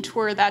speaking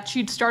tour that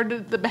she'd started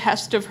at the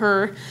behest of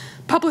her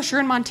publisher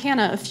in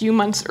Montana a few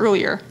months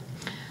earlier.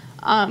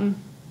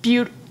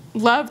 Butte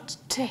loved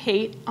to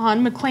hate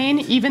on MacLane,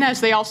 even as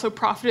they also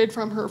profited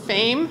from her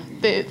fame.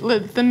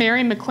 The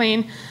Mary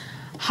MacLane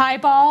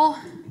highball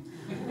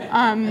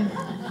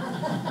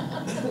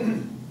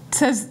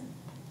says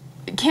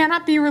it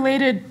cannot be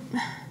related,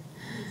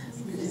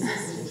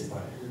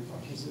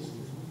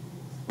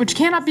 which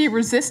cannot be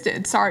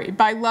resisted,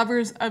 by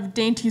lovers of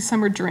dainty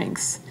summer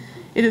drinks.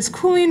 It is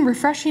cooling,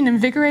 refreshing,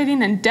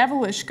 invigorating, and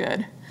devilish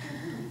good.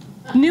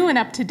 New and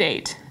up to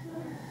date.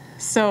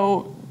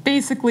 So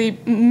basically,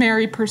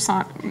 Mary,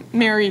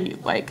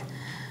 like,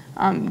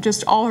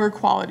 just all her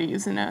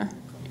qualities in a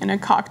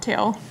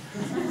cocktail.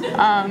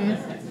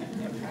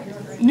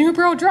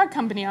 Newbro Drug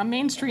Company on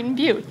Main Street in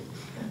Butte.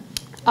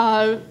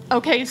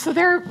 Okay, so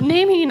they're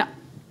naming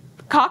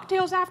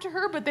cocktails after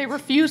her, but they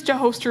refuse to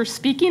host her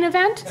speaking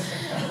event.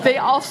 They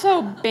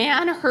also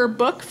ban her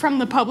book from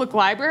the public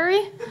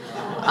library,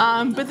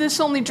 but this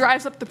only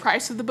drives up the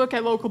price of the book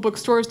at local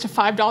bookstores to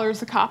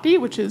 $5 a copy,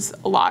 which is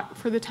a lot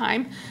for the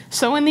time.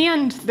 So in the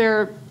end,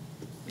 their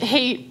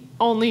hate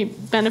only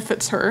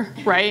benefits her,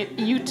 right?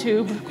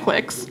 YouTube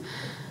clicks.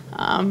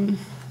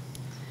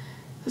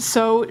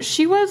 So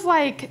she was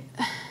like,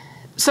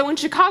 so in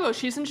Chicago,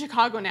 she's in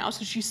Chicago now,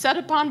 so she's set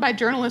upon by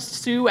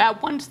journalists who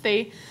at once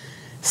they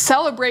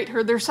celebrate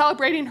her. They're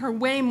celebrating her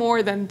way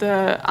more than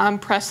the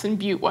press in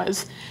Butte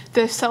was.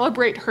 They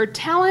celebrate her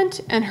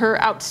talent and her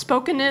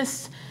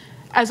outspokenness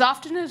as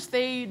often as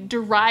they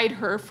deride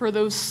her for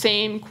those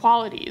same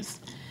qualities.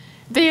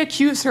 They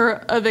accuse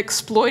her of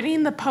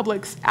exploiting the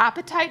public's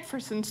appetite for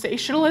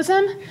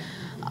sensationalism,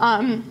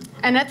 and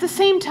at the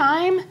same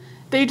time,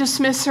 they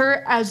dismiss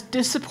her as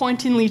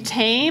disappointingly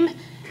tame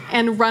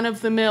and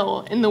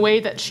run-of-the-mill in the way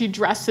that she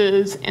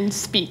dresses and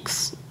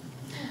speaks.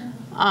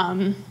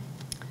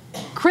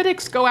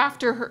 Critics go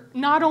after her,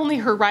 not only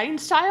her writing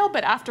style,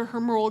 but after her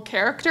moral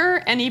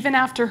character, and even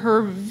after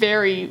her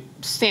very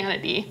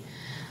sanity.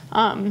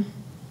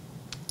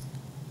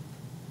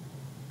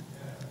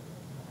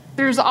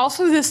 There's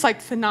also this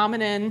like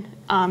phenomenon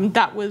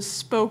that was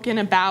spoken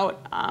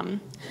about.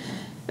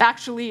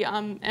 Actually,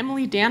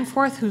 Emily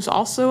Danforth, who's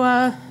also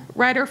a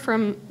writer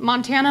from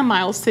Montana,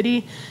 Miles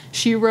City,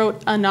 she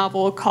wrote a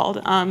novel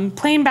called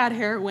Plain Bad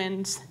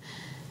Heroines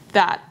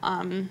that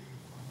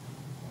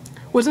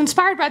was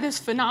inspired by this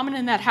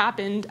phenomenon that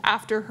happened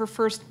after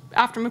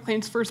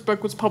MacLane's first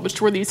book was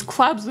published, where these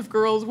clubs of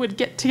girls would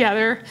get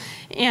together,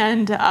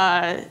 and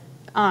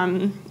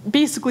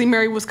basically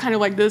Mary was kind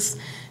of like this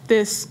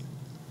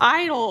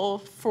idol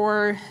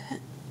for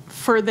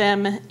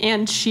them,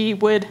 and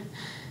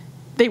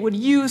they would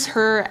use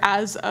her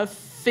as a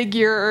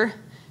figure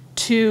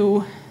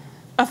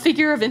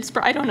of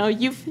inspiration. I don't know,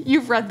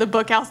 you've read the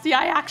book, Elsie.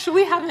 I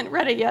actually haven't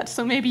read it yet,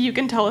 so maybe you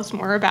can tell us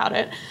more about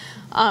it.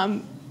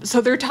 So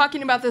they're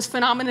talking about this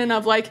phenomenon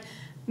of like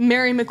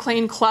Mary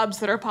MacLane clubs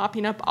that are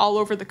popping up all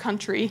over the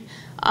country.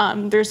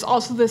 There's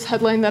also this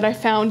headline that I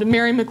found,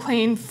 Mary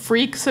MacLane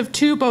freaks of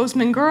two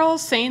Bozeman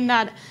girls, saying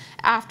that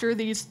after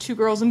these two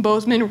girls in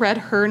Bozeman read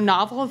her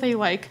novel, they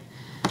like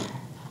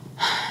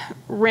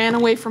ran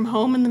away from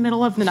home in the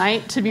middle of the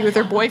night to be with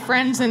their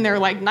boyfriends in their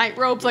like night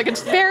robes. Like,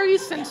 it's very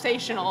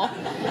sensational,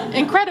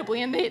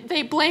 incredibly, and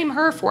they blame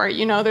her for it.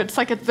 You know, it's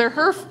like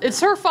it's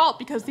her fault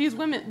because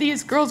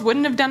these girls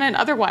wouldn't have done it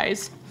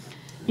otherwise.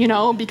 You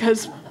know,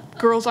 because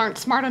girls aren't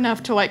smart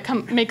enough to like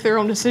make their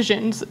own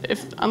decisions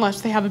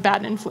unless they have a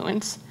bad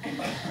influence.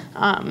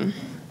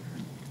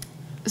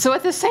 So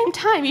at the same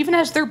time, even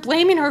as they're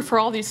blaming her for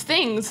all these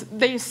things,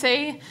 they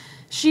say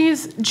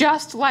she's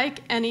just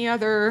like any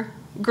other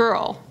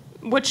girl,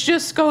 which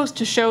just goes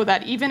to show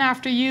that even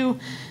after you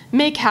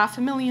make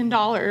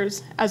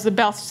 $500,000 as a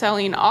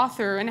best-selling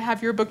author and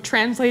have your book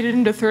translated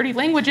into 30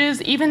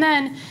 languages, even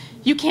then,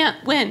 you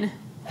can't win.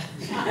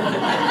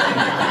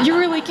 You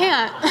really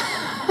can't.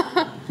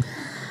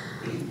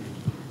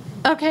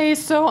 Okay,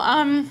 so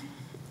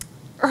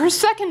her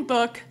second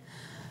book,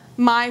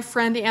 My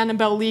Friend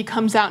Annabelle Lee,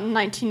 comes out in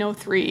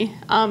 1903.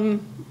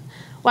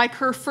 Like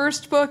her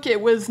first book,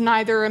 it was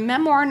neither a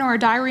memoir nor a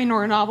diary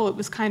nor a novel. It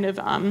was kind of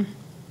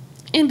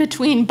in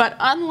between, but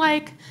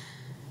unlike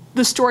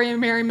the story of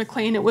Mary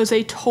MacLane, it was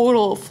a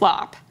total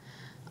flop.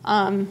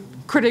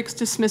 Critics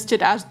dismissed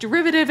it as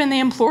derivative, and they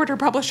implored her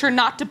publisher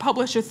not to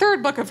publish a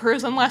third book of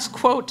hers unless,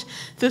 quote,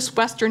 this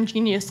Western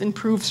genius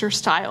improves her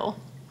style.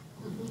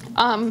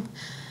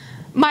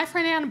 My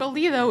Friend Annabelle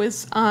Lee, though,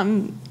 is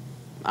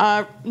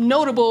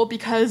notable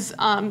because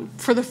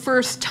for the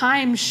first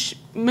time,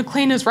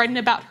 MacLane is writing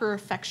about her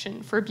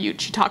affection for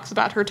Butte. She talks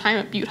about her time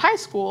at Butte High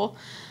School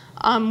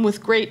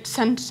with great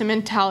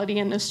sentimentality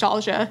and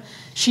nostalgia.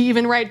 She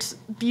even writes,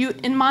 "Butte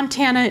in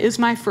Montana is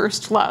my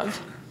first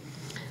love."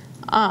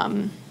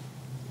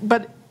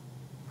 But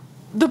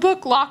the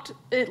book lacked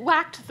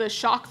the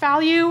shock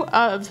value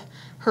of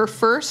her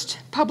first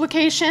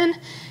publication,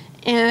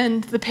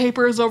 and the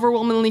papers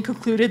overwhelmingly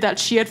concluded that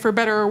she had, for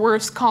better or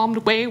worse, calmed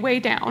way, way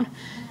down.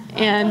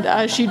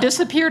 And she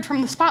disappeared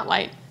from the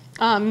spotlight.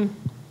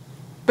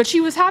 But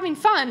she was having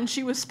fun.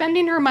 She was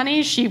spending her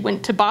money. She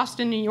went to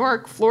Boston, New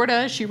York,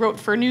 Florida. She wrote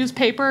for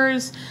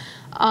newspapers.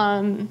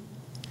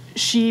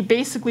 She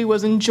basically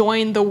was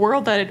enjoying the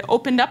world that had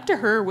opened up to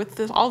her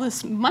with all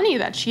this money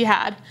that she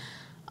had.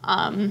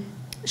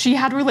 She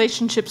had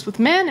relationships with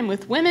men and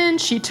with women.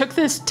 She took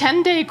this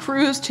 10-day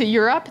cruise to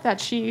Europe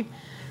that she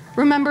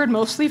remembered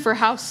mostly for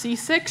how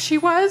seasick she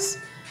was,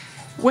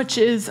 which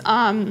is,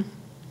 I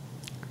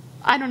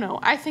don't know,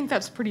 I think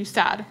that's pretty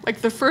sad. Like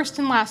the first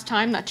and last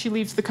time that she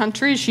leaves the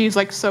country, she's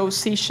like so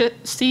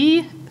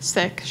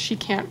seasick, she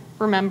can't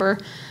remember.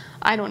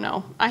 I don't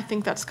know, I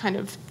think that's kind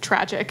of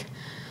tragic.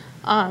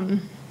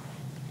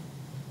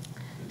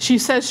 She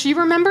says she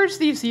remembers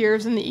these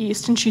years in the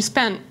East, and she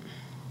spent,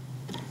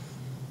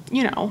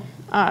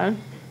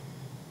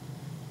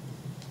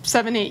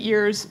 7-8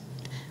 years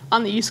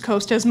on the East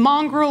Coast as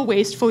mongrel,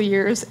 wasteful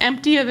years,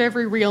 empty of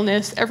every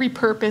realness, every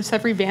purpose,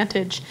 every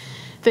vantage.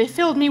 They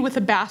filled me with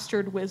a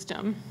bastard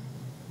wisdom,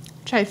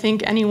 which I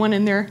think anyone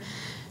in their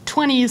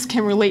 20s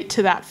can relate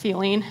to that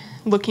feeling,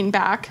 looking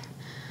back.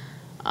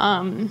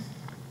 In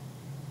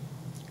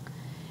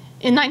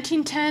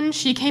 1910,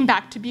 she came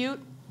back to Butte.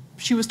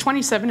 She was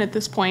 27 at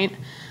this point.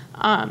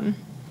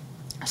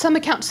 Some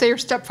accounts say her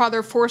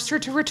stepfather forced her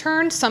to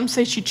return. Some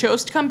say she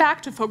chose to come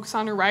back to focus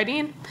on her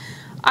writing.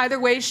 Either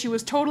way, she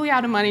was totally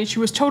out of money. She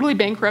was totally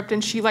bankrupt,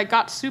 and she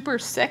got super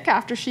sick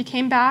after she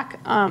came back.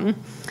 I'm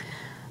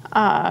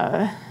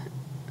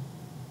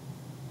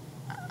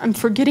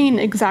forgetting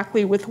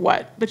exactly with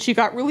what, but she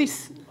got really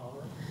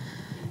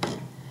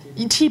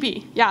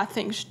TB. Yeah,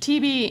 thanks.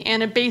 TB,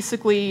 and it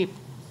basically,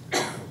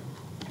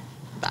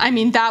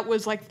 that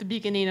was like the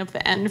beginning of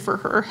the end for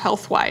her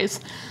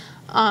health-wise.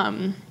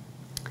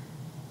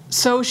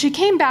 So she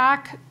came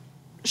back,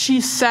 she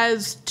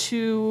says,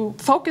 to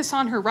focus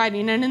on her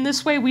writing, and in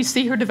this way we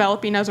see her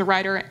developing as a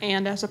writer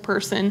and as a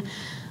person.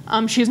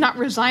 She's not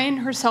resigning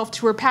herself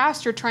to her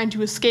past or trying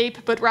to escape,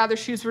 but rather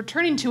she's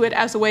returning to it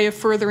as a way of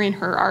furthering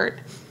her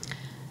art.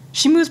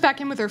 She moves back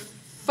in with her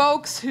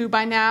folks, who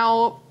by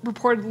now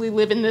reportedly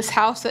live in this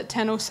house at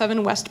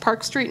 1007 West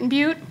Park Street in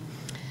Butte,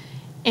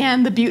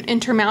 and the Butte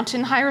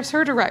Intermountain hires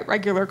her to write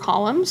regular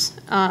columns.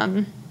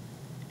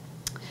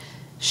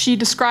 She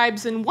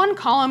describes in one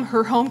column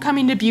her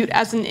homecoming to Butte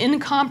as an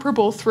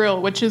incomparable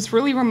thrill, which is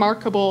really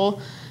remarkable,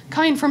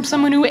 coming from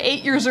someone who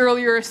 8 years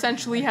earlier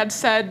essentially had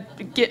said,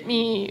 get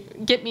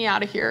me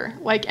out of here,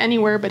 like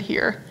anywhere but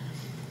here.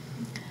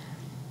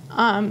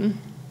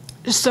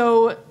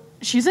 So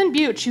she's in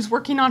Butte, she's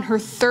working on her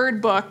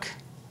third book.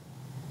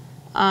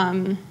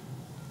 I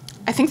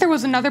think there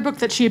was another book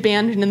that she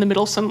abandoned in the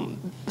middle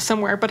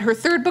somewhere, but her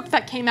third book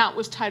that came out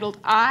was titled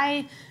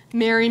I,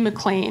 Mary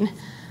MacLane,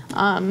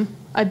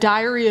 A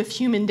Diary of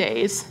Human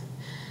Days.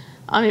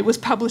 It was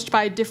published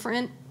by a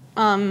different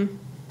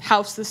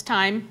house this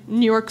time,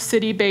 New York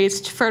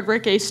City-based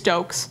Frederick A.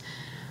 Stokes.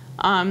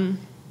 In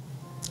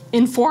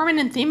form and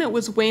in theme, it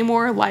was way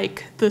more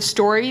like the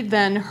story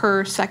than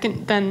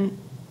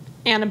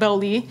Annabelle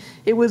Lee.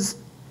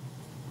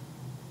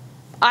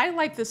 I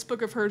like this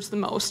book of hers the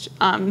most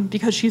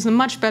because she's a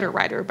much better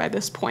writer by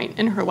this point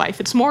in her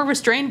life. It's more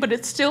restrained, but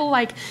it's still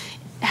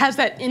has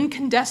that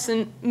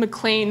incandescent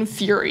MacLane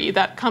fury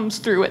that comes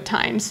through at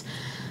times.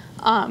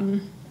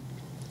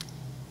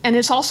 And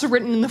it's also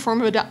written in the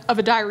form of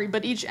a diary,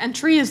 but each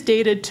entry is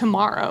dated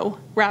tomorrow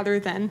rather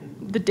than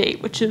the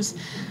date, which is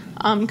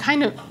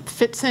kind of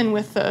fits in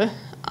with the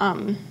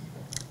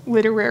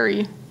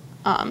literary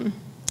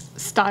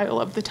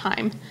style of the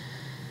time.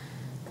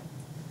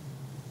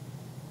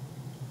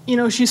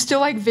 She's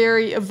still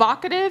very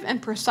evocative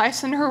and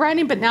precise in her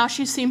writing, but now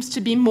she seems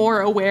to be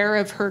more aware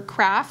of her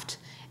craft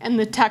and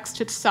the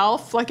text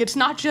itself. It's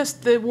not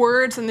just the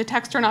words, and the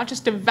text are not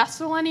just a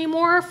vessel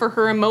anymore for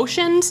her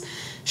emotions.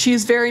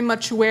 She's very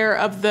much aware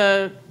of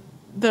the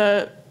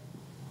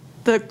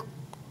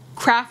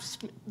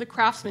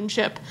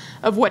craftsmanship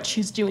of what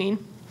she's doing.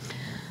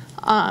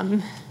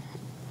 Let's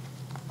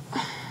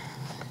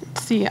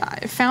see,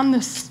 I found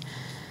this.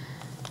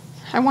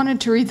 I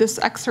wanted to read this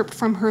excerpt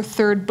from her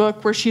third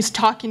book where she's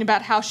talking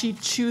about how she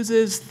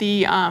chooses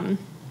the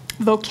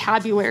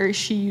vocabulary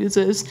she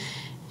uses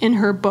in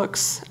her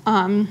books,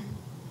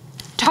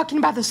 talking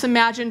about this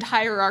imagined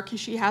hierarchy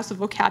she has of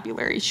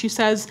vocabulary. She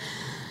says,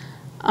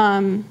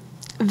 then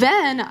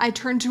I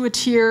turn to a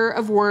tier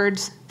of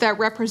words that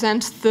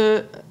represents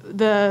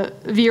the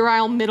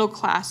virile middle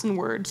class in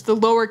words, the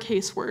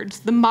lowercase words,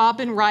 the mob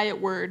and riot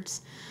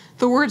words,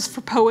 the words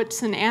for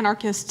poets and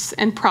anarchists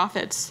and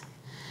prophets.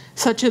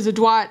 such as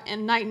Adroit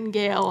and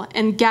Nightingale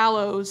and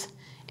Gallows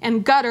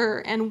and Gutter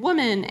and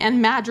Woman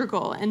and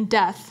Madrigal and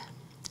Death.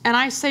 And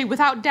I say,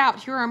 without doubt,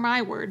 here are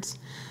my words,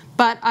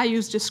 but I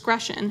use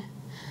discretion.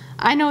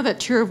 I know that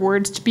tier of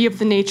words to be of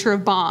the nature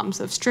of bombs,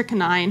 of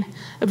strychnine,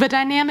 of a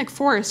dynamic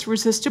force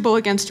resistible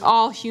against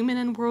all human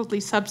and worldly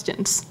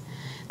substance.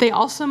 They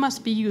also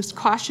must be used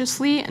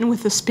cautiously and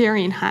with a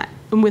sparing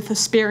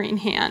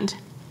hand.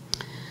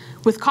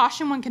 With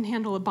caution, one can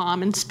handle a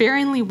bomb, and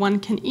sparingly, one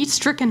can eat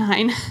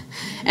strychnine,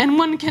 and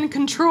one can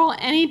control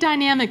any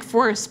dynamic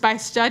force by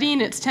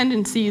studying its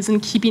tendencies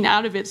and keeping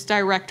out of its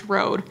direct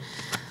road.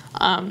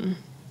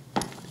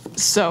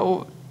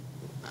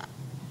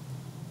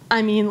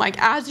 I mean, like,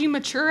 as you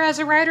mature as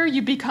a writer,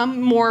 you become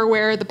more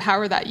aware of the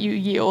power that you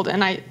yield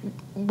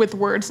with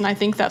words, and I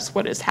think that's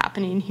what is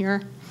happening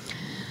here.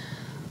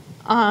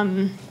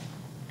 So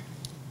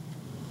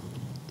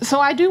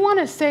I do want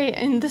to say,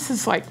 and this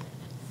is like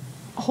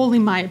wholly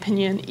my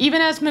opinion,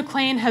 even as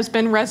MacLane has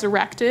been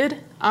resurrected,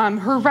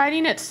 her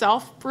writing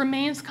itself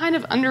remains kind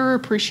of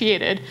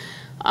underappreciated.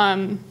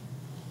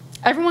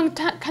 Everyone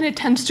kind of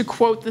tends to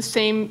quote the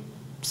same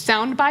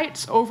sound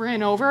bites over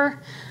and over.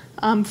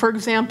 For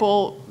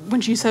example, when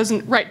she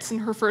writes in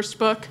her first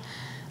book,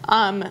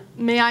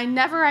 may I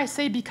never, I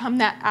say, become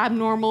that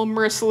abnormal,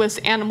 merciless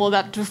animal,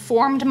 that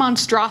deformed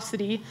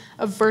monstrosity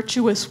of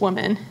virtuous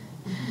woman.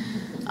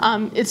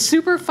 It's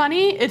super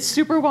funny, it's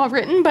super well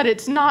written, but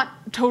it's not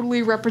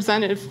totally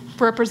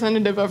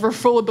representative of her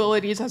full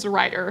abilities as a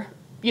writer,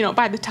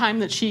 by the time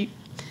that she,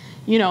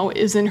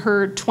 is in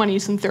her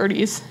 20s and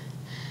 30s.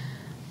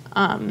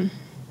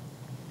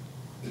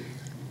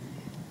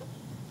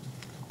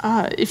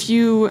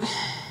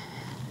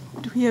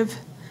 Do we have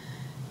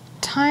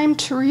time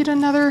to read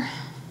another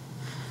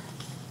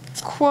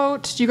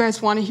quote? Do you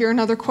guys want to hear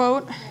another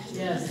quote?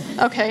 Yes.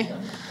 Okay.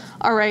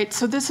 All right.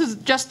 So this is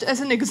just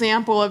as an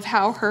example of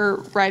how her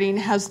writing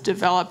has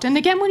developed. And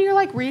again, when you're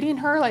like reading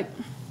her,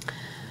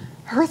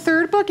 her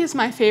third book is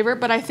my favorite,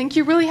 but I think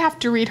you really have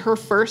to read her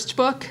first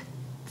book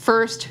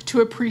first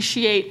to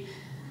appreciate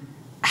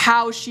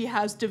how she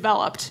has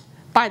developed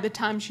by the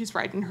time she's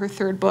writing her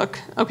third book.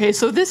 Okay,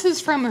 so this is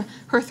from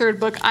her third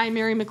book, I,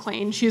 Mary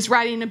MacLane. She's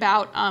writing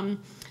about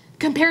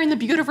comparing the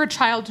Butte of her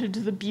childhood to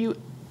the Butte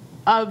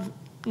of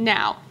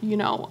now,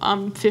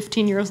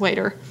 15 years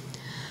later.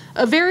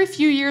 A very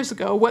few years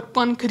ago, what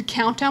one could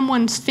count on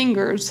one's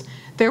fingers,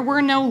 there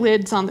were no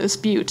lids on this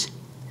Butte.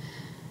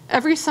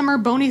 Every summer,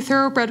 bony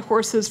thoroughbred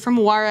horses from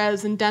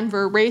Juarez and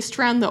Denver raced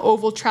around the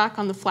oval track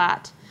on the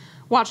flat,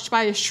 watched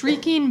by a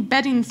shrieking,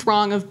 betting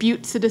throng of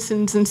Butte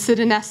citizens and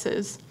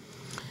citizenesses,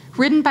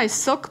 ridden by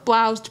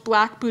silk-bloused,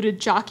 black-booted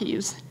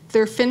jockeys,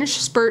 their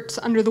finished spurts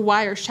under the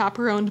wire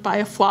chaperoned by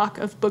a flock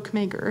of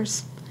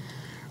bookmakers.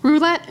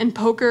 Roulette and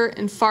poker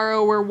and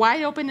faro were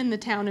wide open in the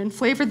town and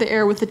flavored the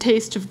air with the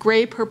taste of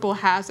gray-purple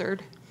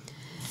hazard.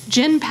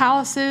 Gin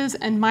palaces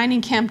and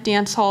mining camp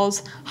dance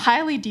halls,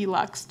 highly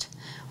deluxed,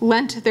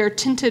 lent their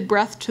tinted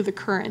breath to the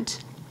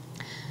current.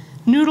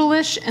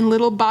 Noodleish and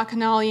little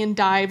bacchanalian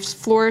dives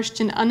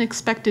flourished in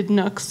unexpected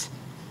nooks.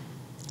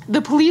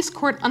 The police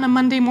court on a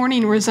Monday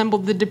morning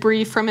resembled the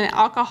debris from an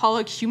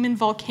alcoholic human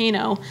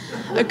volcano,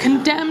 a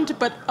condemned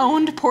but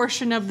owned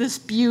portion of this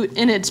Butte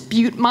in its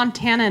Butte,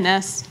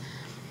 Montana-ness.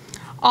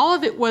 All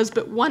of it was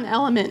but one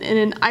element in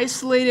an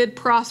isolated,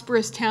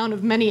 prosperous town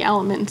of many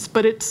elements,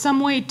 but it some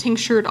way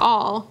tinctured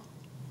all.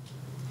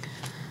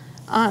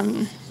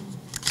 I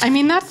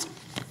mean, that's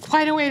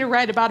quite a way to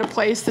write about a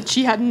place that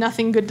she had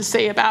nothing good to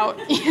say about,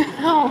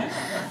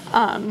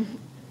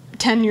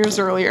 10 years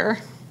earlier.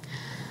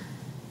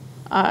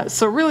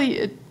 So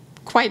really,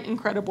 quite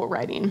incredible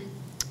writing.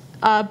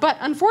 But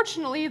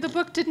unfortunately, the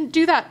book didn't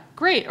do that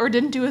great, or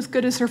didn't do as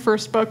good as her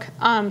first book.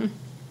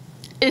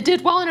 It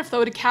did well enough,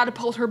 though, to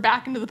catapult her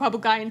back into the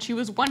public eye, and she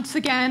was once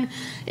again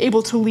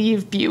able to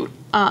leave Butte,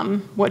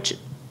 which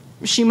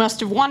she must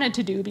have wanted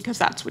to do, because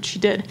that's what she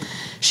did.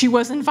 She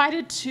was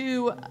invited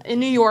to, in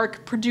New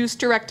York, produce,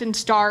 direct, and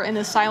star in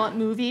a silent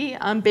movie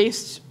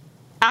based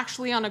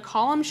actually on a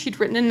column she'd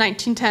written in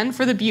 1910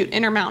 for the Butte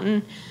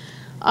Intermountain.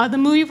 The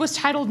movie was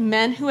titled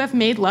Men Who Have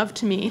Made Love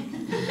to Me.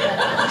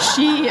 It's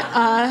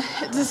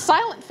a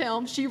silent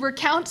film. She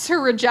recounts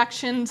her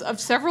rejections of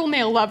several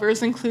male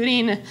lovers,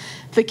 including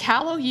the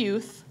callow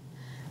youth,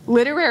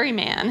 literary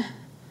man,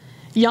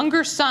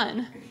 younger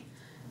son,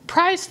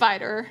 prize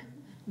fighter,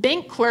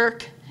 bank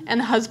clerk, and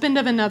husband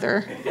of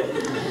another.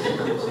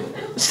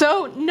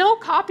 So no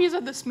copies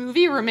of this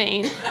movie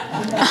remain.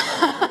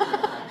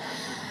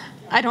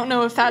 I don't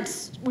know if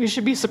we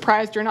should be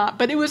surprised or not,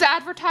 but it was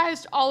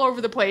advertised all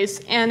over the place,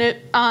 and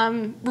it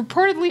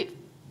reportedly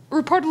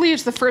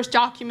is the first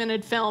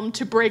documented film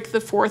to break the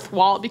fourth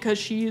wall, because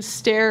she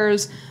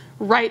stares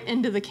right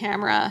into the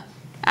camera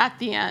at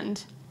the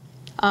end.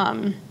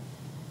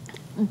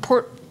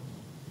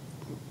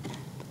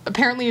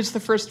 Apparently it's the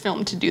first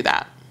film to do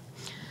that.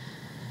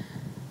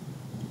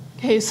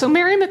 Okay, so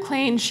Mary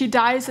MacLane, she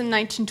dies in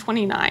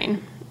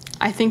 1929.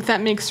 I think that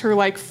makes her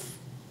like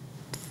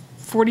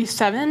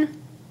 47,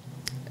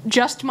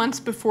 just months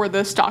before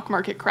the stock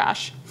market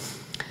crash.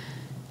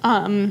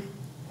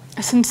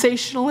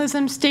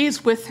 sensationalism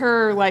stays with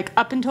her like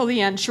up until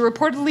the end. She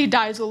reportedly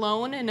dies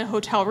alone in a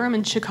hotel room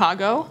in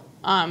Chicago.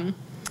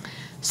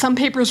 Some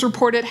papers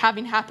report it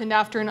having happened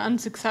after an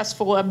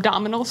unsuccessful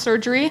abdominal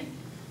surgery.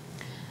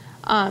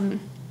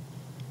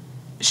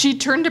 She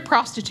turned to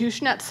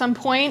prostitution at some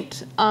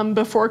point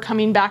before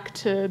coming back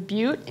to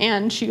Butte,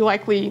 and she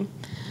likely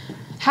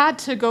had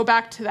to go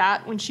back to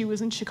that when she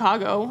was in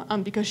Chicago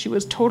because she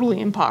was totally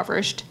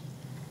impoverished.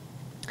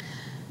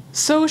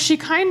 So she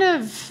kind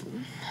of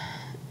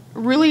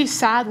really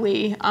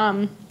sadly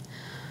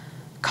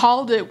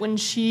called it when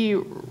she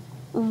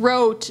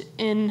wrote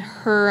in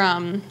her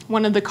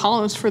one of the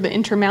columns for the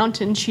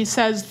Intermountain. She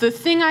says, "The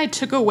thing I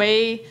took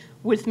away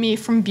with me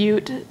from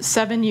Butte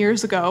 7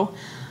 years ago,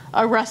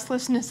 a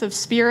restlessness of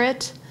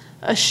spirit,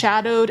 a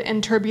shadowed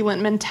and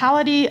turbulent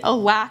mentality, a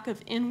lack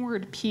of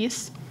inward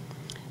peace,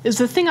 is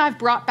the thing I've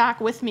brought back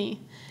with me,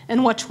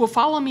 and which will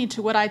follow me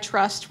to what I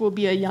trust will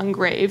be a young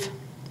grave."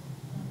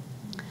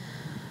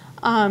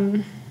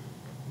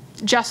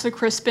 Jessa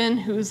Crispin,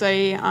 who's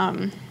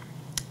a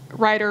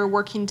writer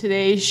working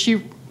today,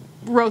 she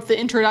wrote the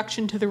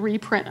introduction to the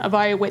reprint of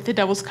I Await the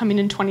Devil's Coming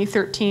in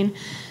 2013.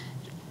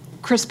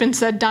 Crispin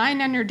said,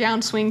 "Dying on your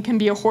downswing can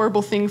be a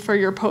horrible thing for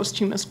your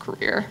posthumous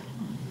career."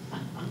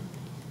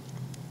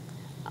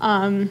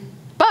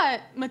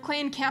 But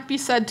MacLane can't be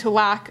said to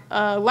lack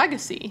a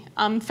legacy.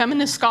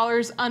 Feminist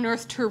scholars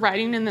unearthed her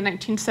writing in the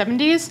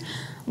 1970s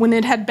when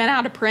it had been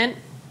out of print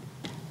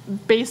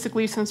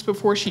basically since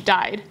before she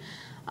died.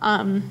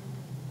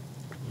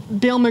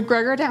 Bill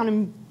McGregor down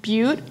in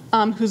Butte,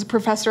 who's a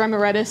professor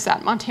emeritus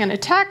at Montana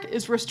Tech,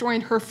 is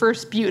restoring her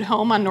first Butte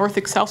home on North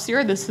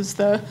Excelsior. This is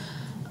the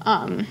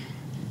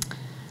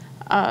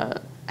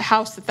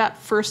house that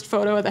first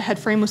photo of the head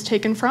frame was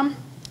taken from.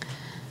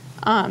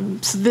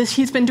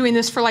 He's been doing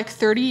this for like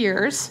 30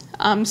 years.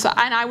 And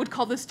I would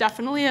call this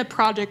definitely a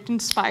project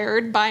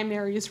inspired by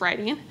Mary's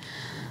writing.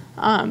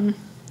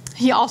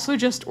 He also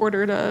just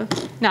ordered a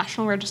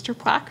National Register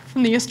plaque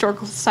from the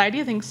Historical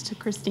Society, thanks to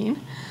Christine.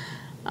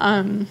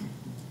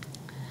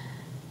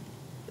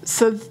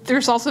 So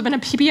there's also been a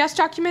PBS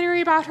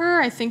documentary about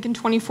her, I think in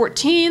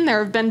 2014.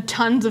 There have been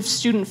tons of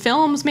student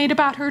films made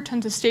about her,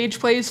 tons of stage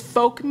plays,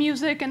 folk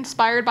music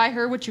inspired by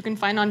her, which you can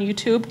find on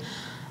YouTube.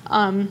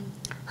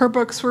 Her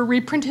books were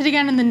reprinted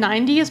again in the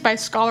 90s by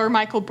scholar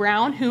Michael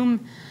Brown, whom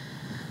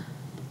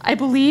I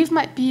believe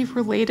might be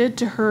related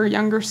to her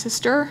younger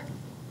sister.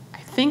 I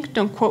think,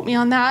 don't quote me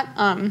on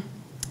that.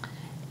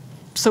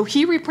 So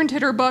he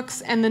reprinted her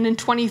books, and then in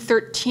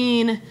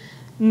 2013,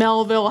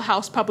 Melville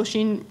House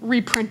Publishing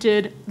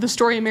reprinted The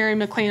Story of Mary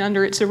MacLane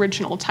under its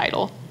original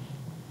title,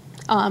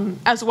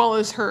 as well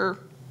as her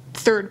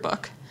third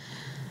book,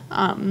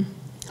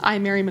 I,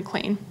 Mary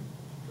MacLane.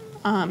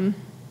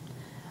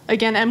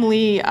 Again,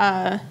 Emily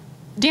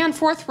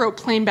Danforth wrote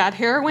Plain Bad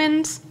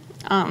Heroines.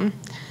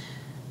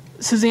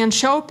 Suzanne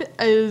Shope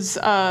is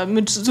a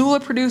Missoula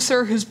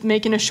producer who's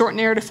making a short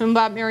narrative film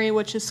about Mary,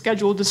 which is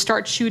scheduled to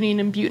start shooting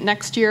in Butte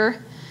next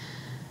year.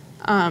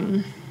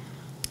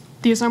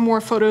 These are more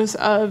photos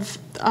of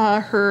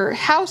her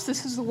house.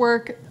 This is the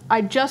work.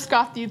 I just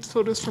got these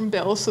photos from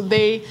Bill. So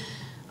they,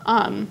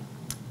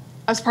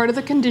 as part of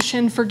the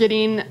condition for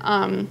getting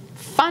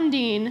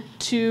funding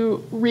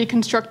to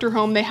reconstruct her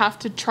home, they have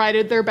to try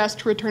their best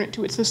to return it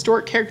to its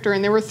historic character.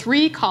 And there were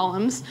 3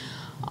 columns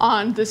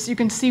on this. You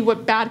can see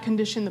what bad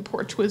condition the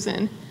porch was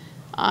in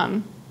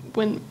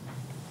when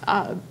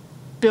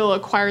Bill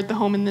acquired the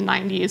home in the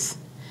 90s.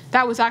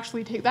 That was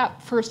actually,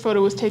 that first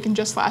photo was taken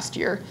just last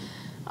year.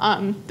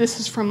 This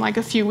is from like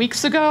a few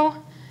weeks ago.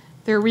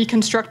 They're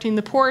reconstructing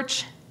the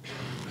porch,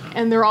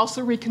 and they're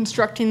also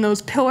reconstructing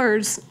those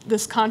pillars.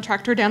 This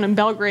contractor down in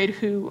Belgrade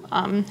who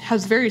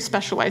has very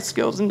specialized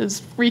skills and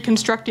is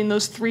reconstructing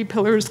those 3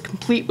 pillars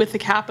complete with the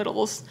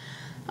capitals.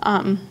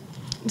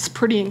 It's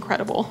pretty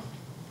incredible.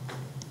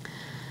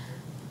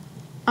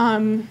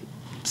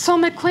 So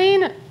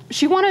MacLane,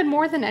 she wanted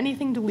more than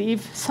anything to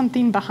leave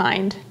something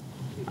behind.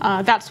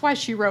 That's why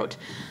she wrote.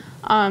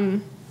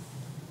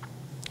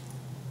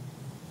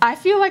 I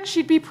feel like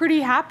she'd be pretty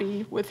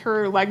happy with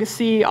her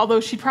legacy, although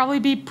she'd probably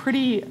be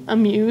pretty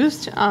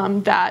amused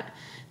that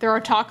there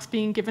are talks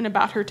being given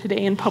about her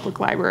today in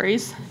public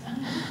libraries.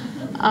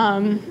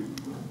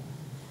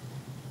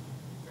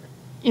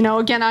 You know,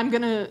 again, I'm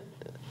going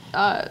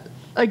to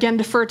again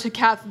defer to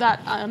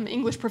that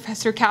English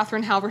professor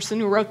Catherine Halverson,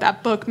 who wrote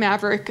that book,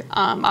 Maverick,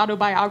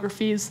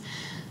 Autobiographies.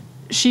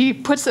 She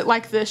puts it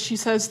like this. She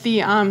says,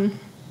 the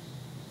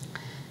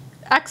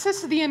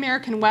excess of the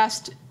American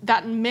West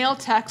that in male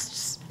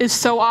texts is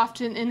so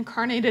often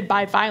incarnated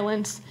by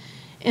violence,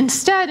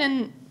 instead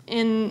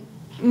in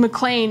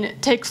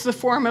MacLane takes the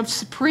form of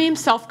supreme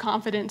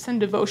self-confidence and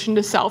devotion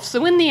to self.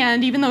 So in the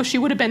end, even though she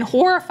would have been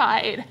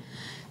horrified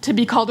to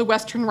be called a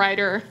Western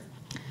writer,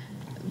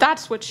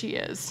 that's what she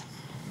is.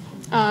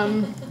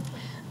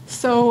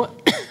 So,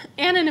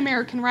 and an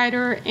American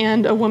writer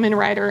and a woman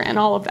writer and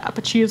all of that,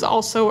 but she is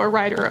also a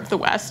writer of the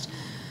West.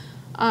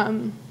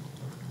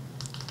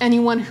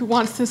 anyone who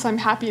wants this, I'm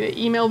happy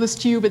to email this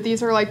to you, but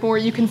these are like more,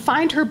 you can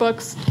find her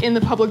books in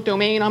the public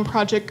domain on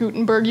Project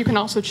Gutenberg. You can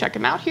also check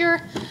them out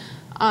here.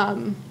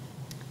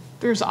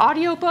 There's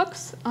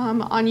audiobooks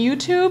on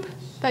YouTube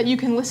that you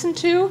can listen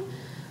to.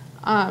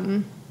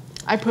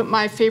 I put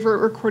my favorite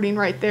recording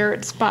right there.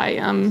 It's by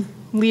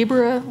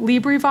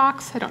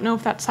LibriVox. I don't know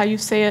if that's how you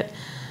say it.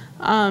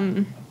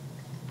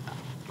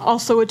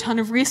 Also a ton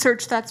of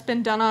research that's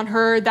been done on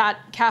her. That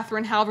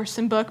Catherine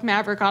Halverson book,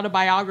 Maverick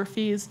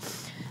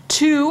Autobiographies.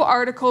 2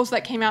 articles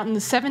that came out in the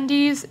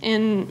 70s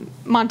in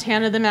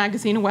Montana, the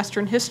Magazine of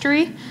Western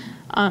History,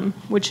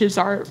 which is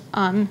our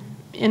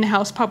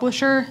in-house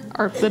publisher,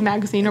 or the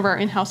magazine of our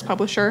in-house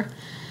publisher.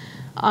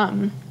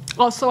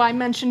 Also, I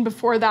mentioned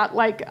before that,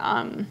 like,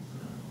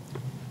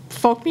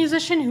 folk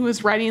musician who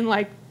was writing,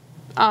 like,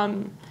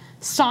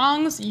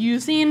 songs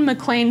using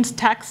MacLane's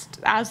text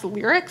as the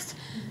lyrics.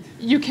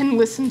 You can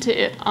listen to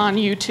it on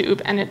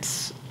YouTube, and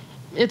it's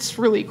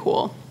really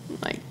cool.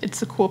 Like,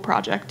 it's a cool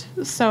project.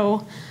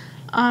 So,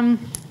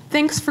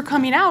 thanks for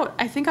coming out.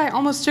 I think I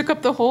almost took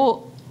up the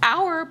whole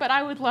hour, but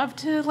I would love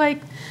to,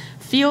 like,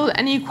 field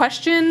any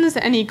questions,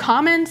 any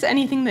comments,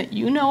 anything that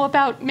you know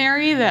about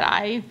Mary that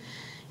I,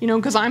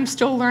 because I'm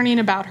still learning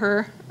about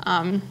her.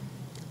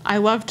 I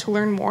love to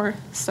learn more,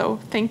 so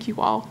thank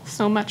you all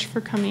so much for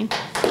coming.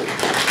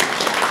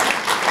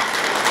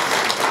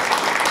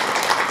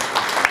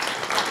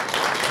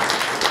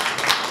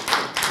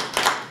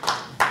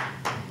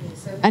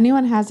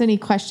 Anyone has any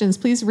questions,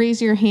 please raise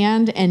your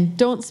hand and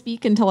don't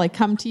speak until I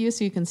come to you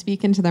so you can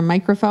speak into their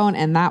microphone,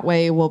 and that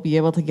way we'll be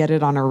able to get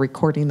it on a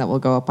recording that will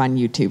go up on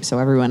YouTube so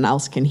everyone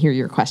else can hear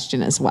your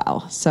question as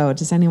well. So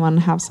does anyone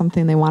have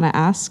something they want to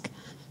ask?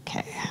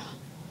 Okay.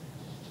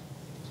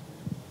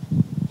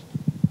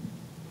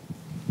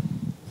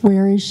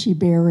 Where is she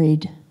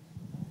buried?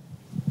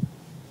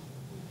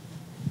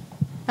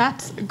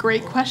 That's a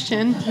great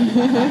question.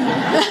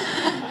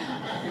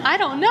 I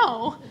don't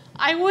know.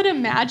 I would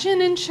imagine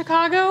in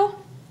Chicago.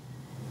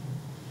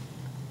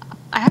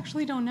 I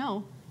actually don't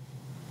know.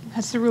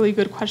 That's a really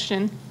good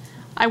question.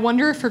 I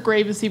wonder if her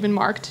grave is even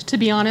marked, to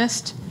be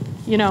honest.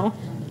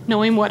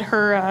 Knowing what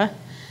her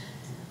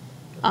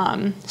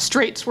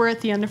straits were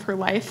at the end of her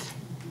life.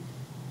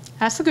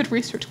 That's a good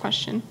research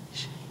question.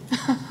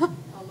 I'll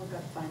look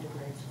up, find a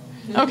grave.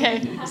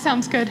 Okay,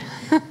 sounds good.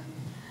 Other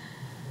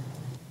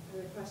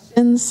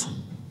questions?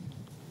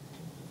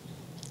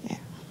 Yeah.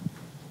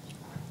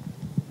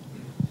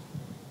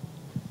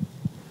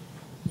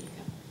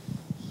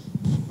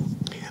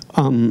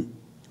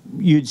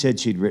 You'd said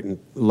she'd written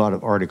a lot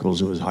of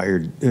articles and was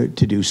hired to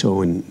do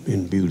so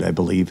in Butte, I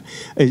believe.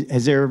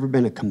 Has there ever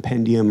been a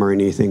compendium or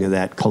anything of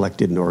that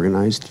collected and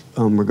organized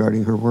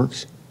regarding her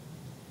works?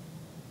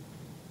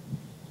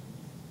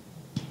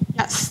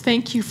 Yes,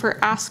 thank you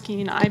for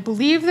asking. I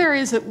believe there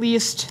is at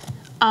least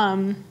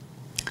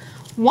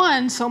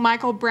one. So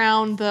Michael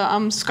Brown,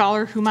 the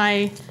scholar whom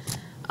I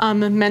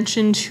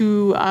mentioned,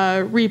 who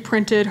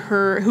reprinted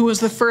her, who was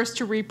the first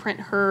to reprint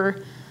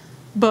her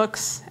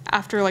books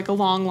after like a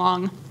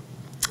long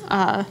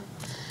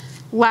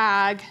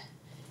lag,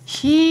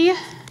 he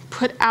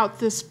put out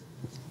this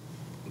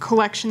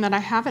collection that I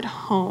have at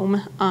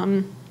home.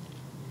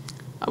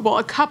 Well,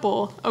 a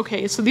couple.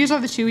 Okay, so these are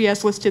the 2 he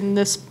has listed in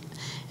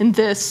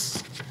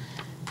this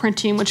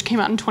printing, which came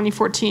out in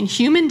 2014.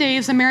 Human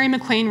Days, a Mary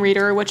MacLane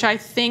Reader, which I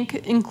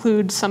think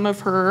includes some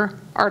of her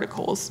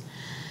articles.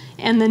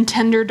 And then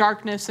Tender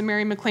Darkness, a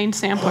Mary MacLane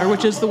Sampler,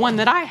 which is the one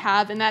that I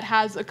have, and that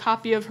has a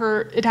copy of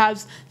it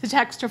has the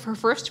text of her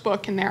first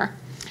book in there.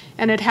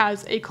 And it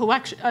has a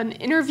collection, an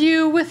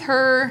interview with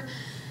her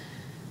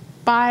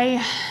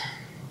by,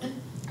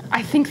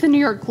 I think, the New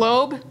York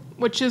Globe,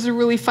 which is a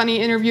really funny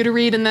interview to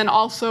read, and then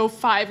also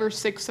 5 or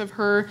 6 of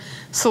her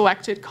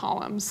selected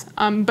columns.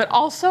 But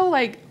also,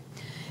 like,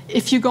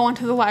 if you go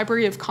onto the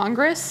Library of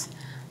Congress,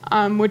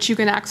 which you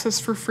can access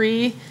for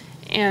free,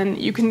 and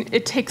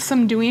it takes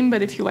some doing,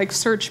 but if you like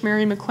search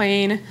Mary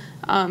MacLane,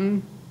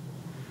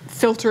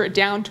 filter it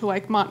down to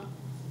like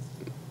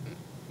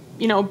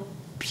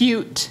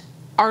Butte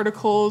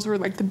articles or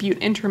like the Butte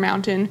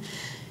Intermountain,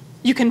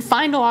 you can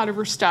find a lot of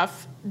her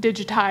stuff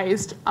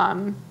digitized,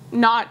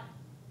 not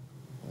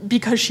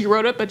because she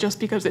wrote it, but just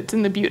because it's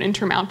in the Butte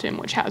Intermountain,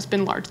 which has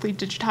been largely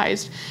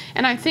digitized.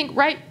 And I think,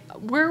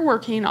 we're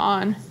working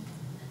on,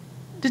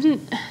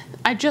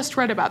 I just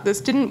read about this.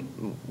 Didn't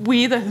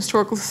we, the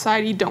Historical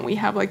Society, don't we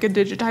have like a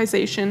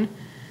digitization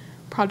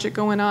project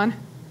going on?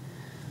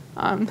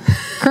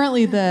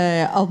 Currently,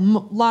 a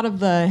lot of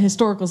the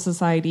Historical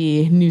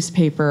Society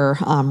newspaper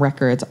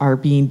records are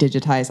being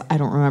digitized. I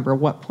don't remember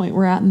what point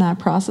we're at in that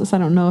process. I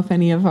don't know if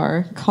any of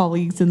our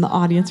colleagues in the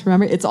audience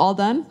remember. It's all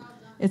done?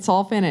 It's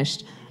all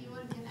finished.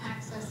 Anyone can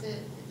access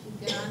it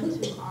if you get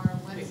onto our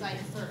website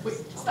first. Wait,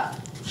 stop.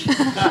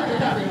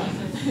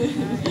 I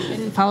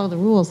didn't follow the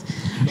rules.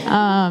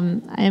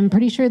 I'm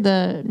pretty sure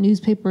the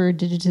newspaper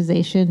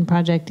digitization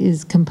project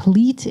is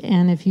complete,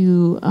 and if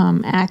you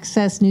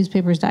access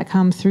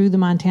newspapers.com through the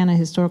Montana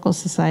Historical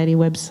Society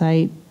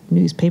website,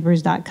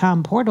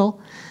 newspapers.com portal,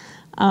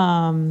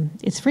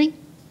 it's free.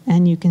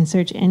 And you can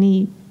search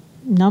any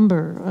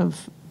number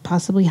of,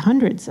 possibly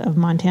hundreds of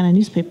Montana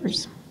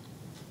newspapers.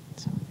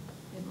 So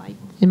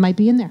it might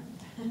be in there.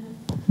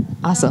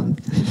 Awesome.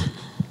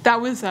 That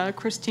was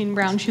Christine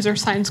Brown. She's our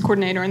science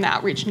coordinator in the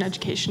Outreach and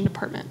Education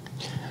Department.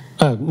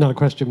 Not a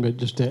question, but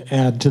just to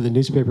add to the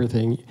newspaper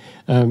thing,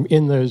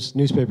 in those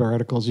newspaper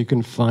articles, you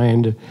can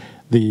find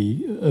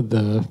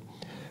the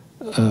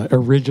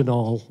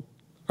original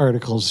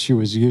articles she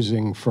was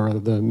using for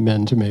the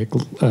men who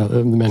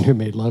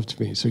made love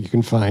to me. So you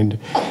can find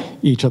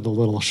each of the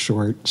little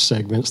short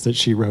segments that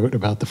she wrote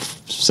about the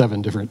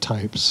 7 different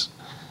types.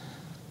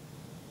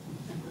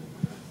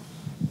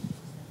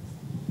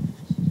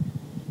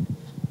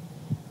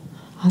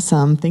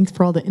 Awesome. Thanks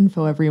for all the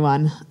info,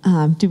 everyone.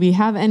 Do we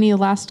have any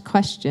last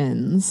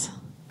questions?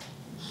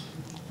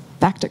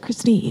 Back to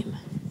Christine.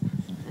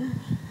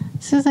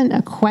 This isn't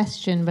a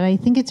question, but I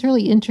think it's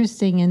really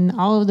interesting in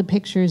all of the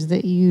pictures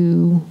that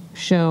you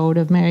showed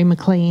of Mary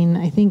MacLane.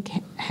 I think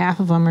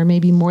half of them, or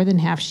maybe more than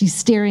half, she's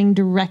staring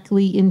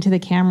directly into the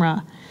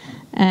camera.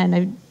 And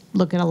I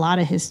look at a lot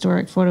of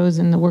historic photos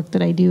in the work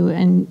that I do,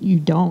 and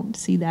you don't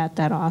see that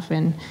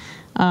often.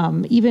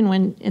 Even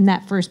when in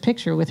that first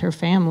picture with her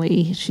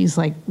family, she's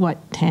like,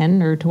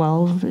 10 or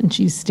 12, and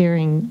she's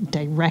staring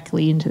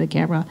directly into the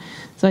camera.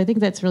 So I think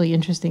that's really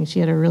interesting. She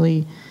had a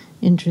really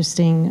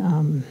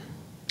interesting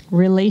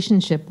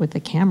relationship with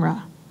the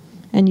camera.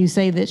 And you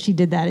say that she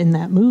did that in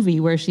that movie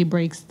where she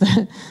breaks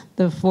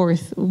the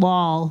fourth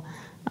wall.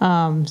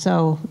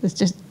 So it's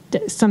just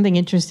something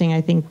interesting, I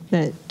think,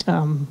 that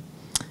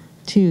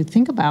to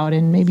think about.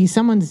 And maybe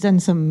someone's done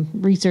some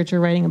research or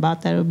writing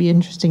about that. It would be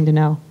interesting to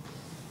know.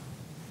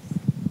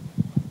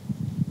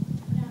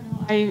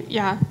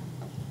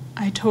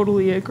 I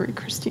totally agree,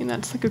 Christine.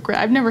 That's like a great.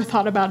 I've never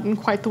thought about it in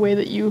quite the way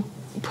that you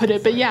put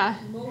it, but yeah.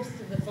 Most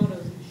of the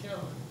photos you showed,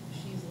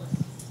 she's like.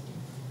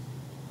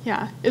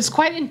 Yeah, it's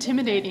quite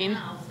intimidating.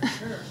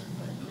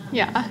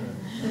 Yeah.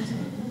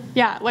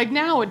 Yeah, like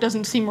now it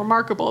doesn't seem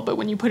remarkable, but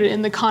when you put it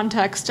in the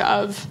context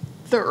of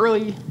the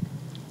early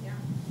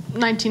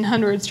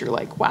 1900s, you're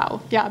like,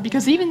 wow. Yeah,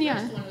 because even The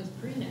first one was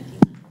pre-1900,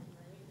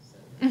 right? So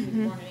she was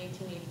born in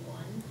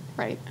 1881.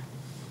 Right.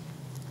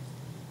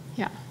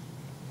 Yeah,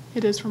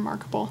 it is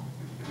remarkable.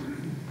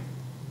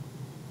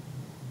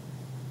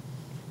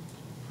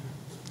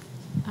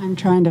 I'm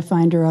trying to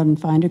find her out and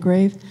find a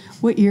grave.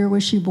 What year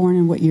was she born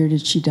and what year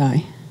did she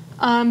die?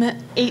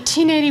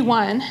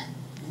 1881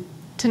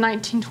 to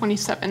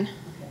 1927.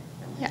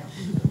 Yeah.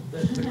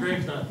 The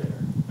grave's not there.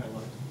 I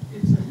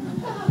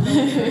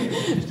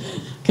looked.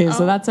 Okay,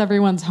 so that's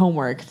everyone's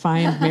homework.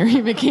 Find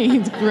Mary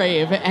MacLane's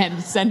grave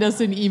and send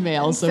us an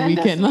email so we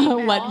can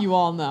let you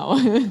all know.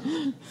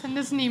 Send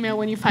us an email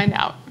when you find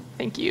out.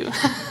 Thank you.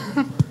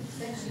 Then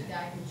she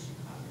died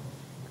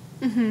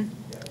in Chicago.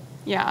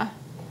 Yeah.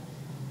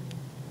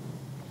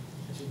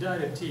 She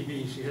died of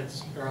TB. She had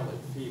scarlet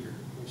fever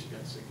when she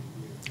got sick of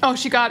you. Oh,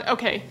 she got,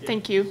 okay,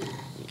 thank you.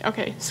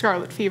 Okay,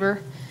 scarlet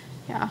fever.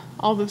 Yeah,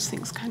 all those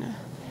things kind of,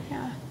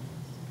 yeah.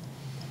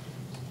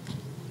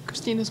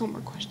 Christine has one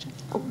more question.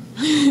 Oh.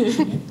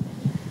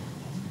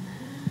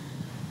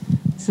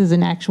 This is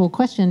an actual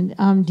question.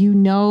 Do you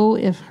know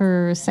if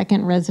her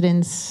second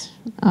residence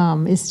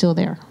is still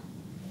there?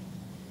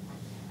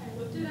 I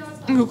looked it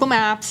up on Google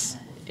Maps.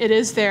 It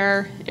is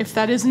there. If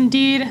that was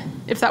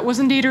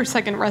indeed her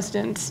second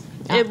residence,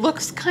 it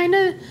looks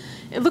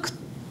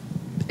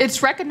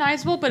it's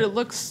recognizable, but it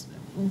looks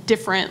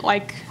different.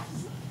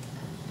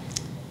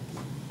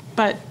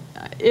 But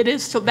it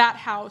is still, that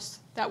house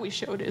that we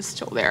showed is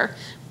still there,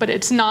 but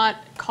it's not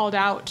called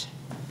out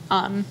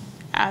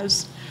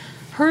as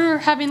her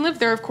having lived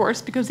there, of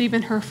course, because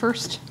even her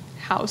first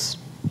house,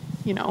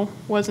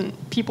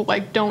 wasn't, people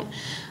don't.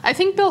 I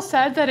think Bill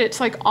said that it's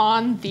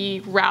on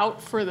the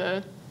route for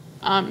the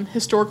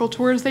historical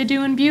tours they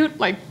do in Butte.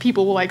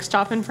 People will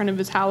stop in front of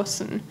his house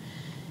and,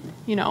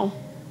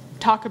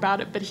 talk about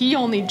it, but he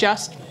only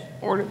just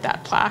ordered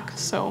that plaque,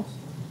 so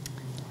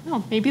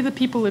maybe the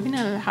people living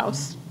in the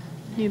house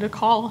need a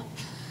call.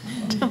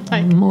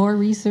 More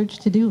research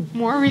to do.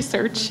 More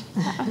research.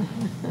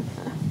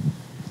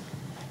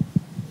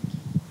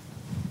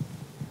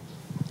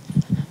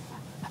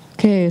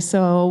 Okay,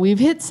 so we've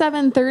hit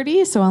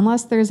 7:30, so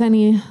unless there's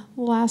any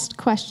last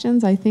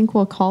questions, I think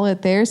we'll call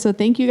it there. So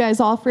thank you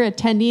guys all for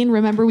attending.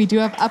 Remember, we do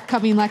have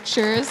upcoming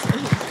lectures.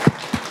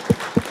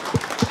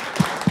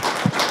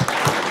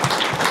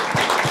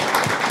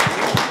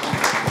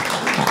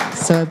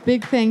 So a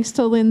big thanks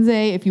to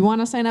Lindsay. If you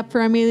want to sign up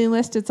for our mailing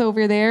list, it's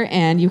over there,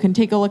 and you can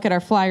take a look at our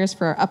flyers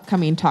for our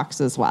upcoming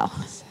talks as well.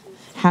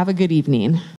 Have a good evening.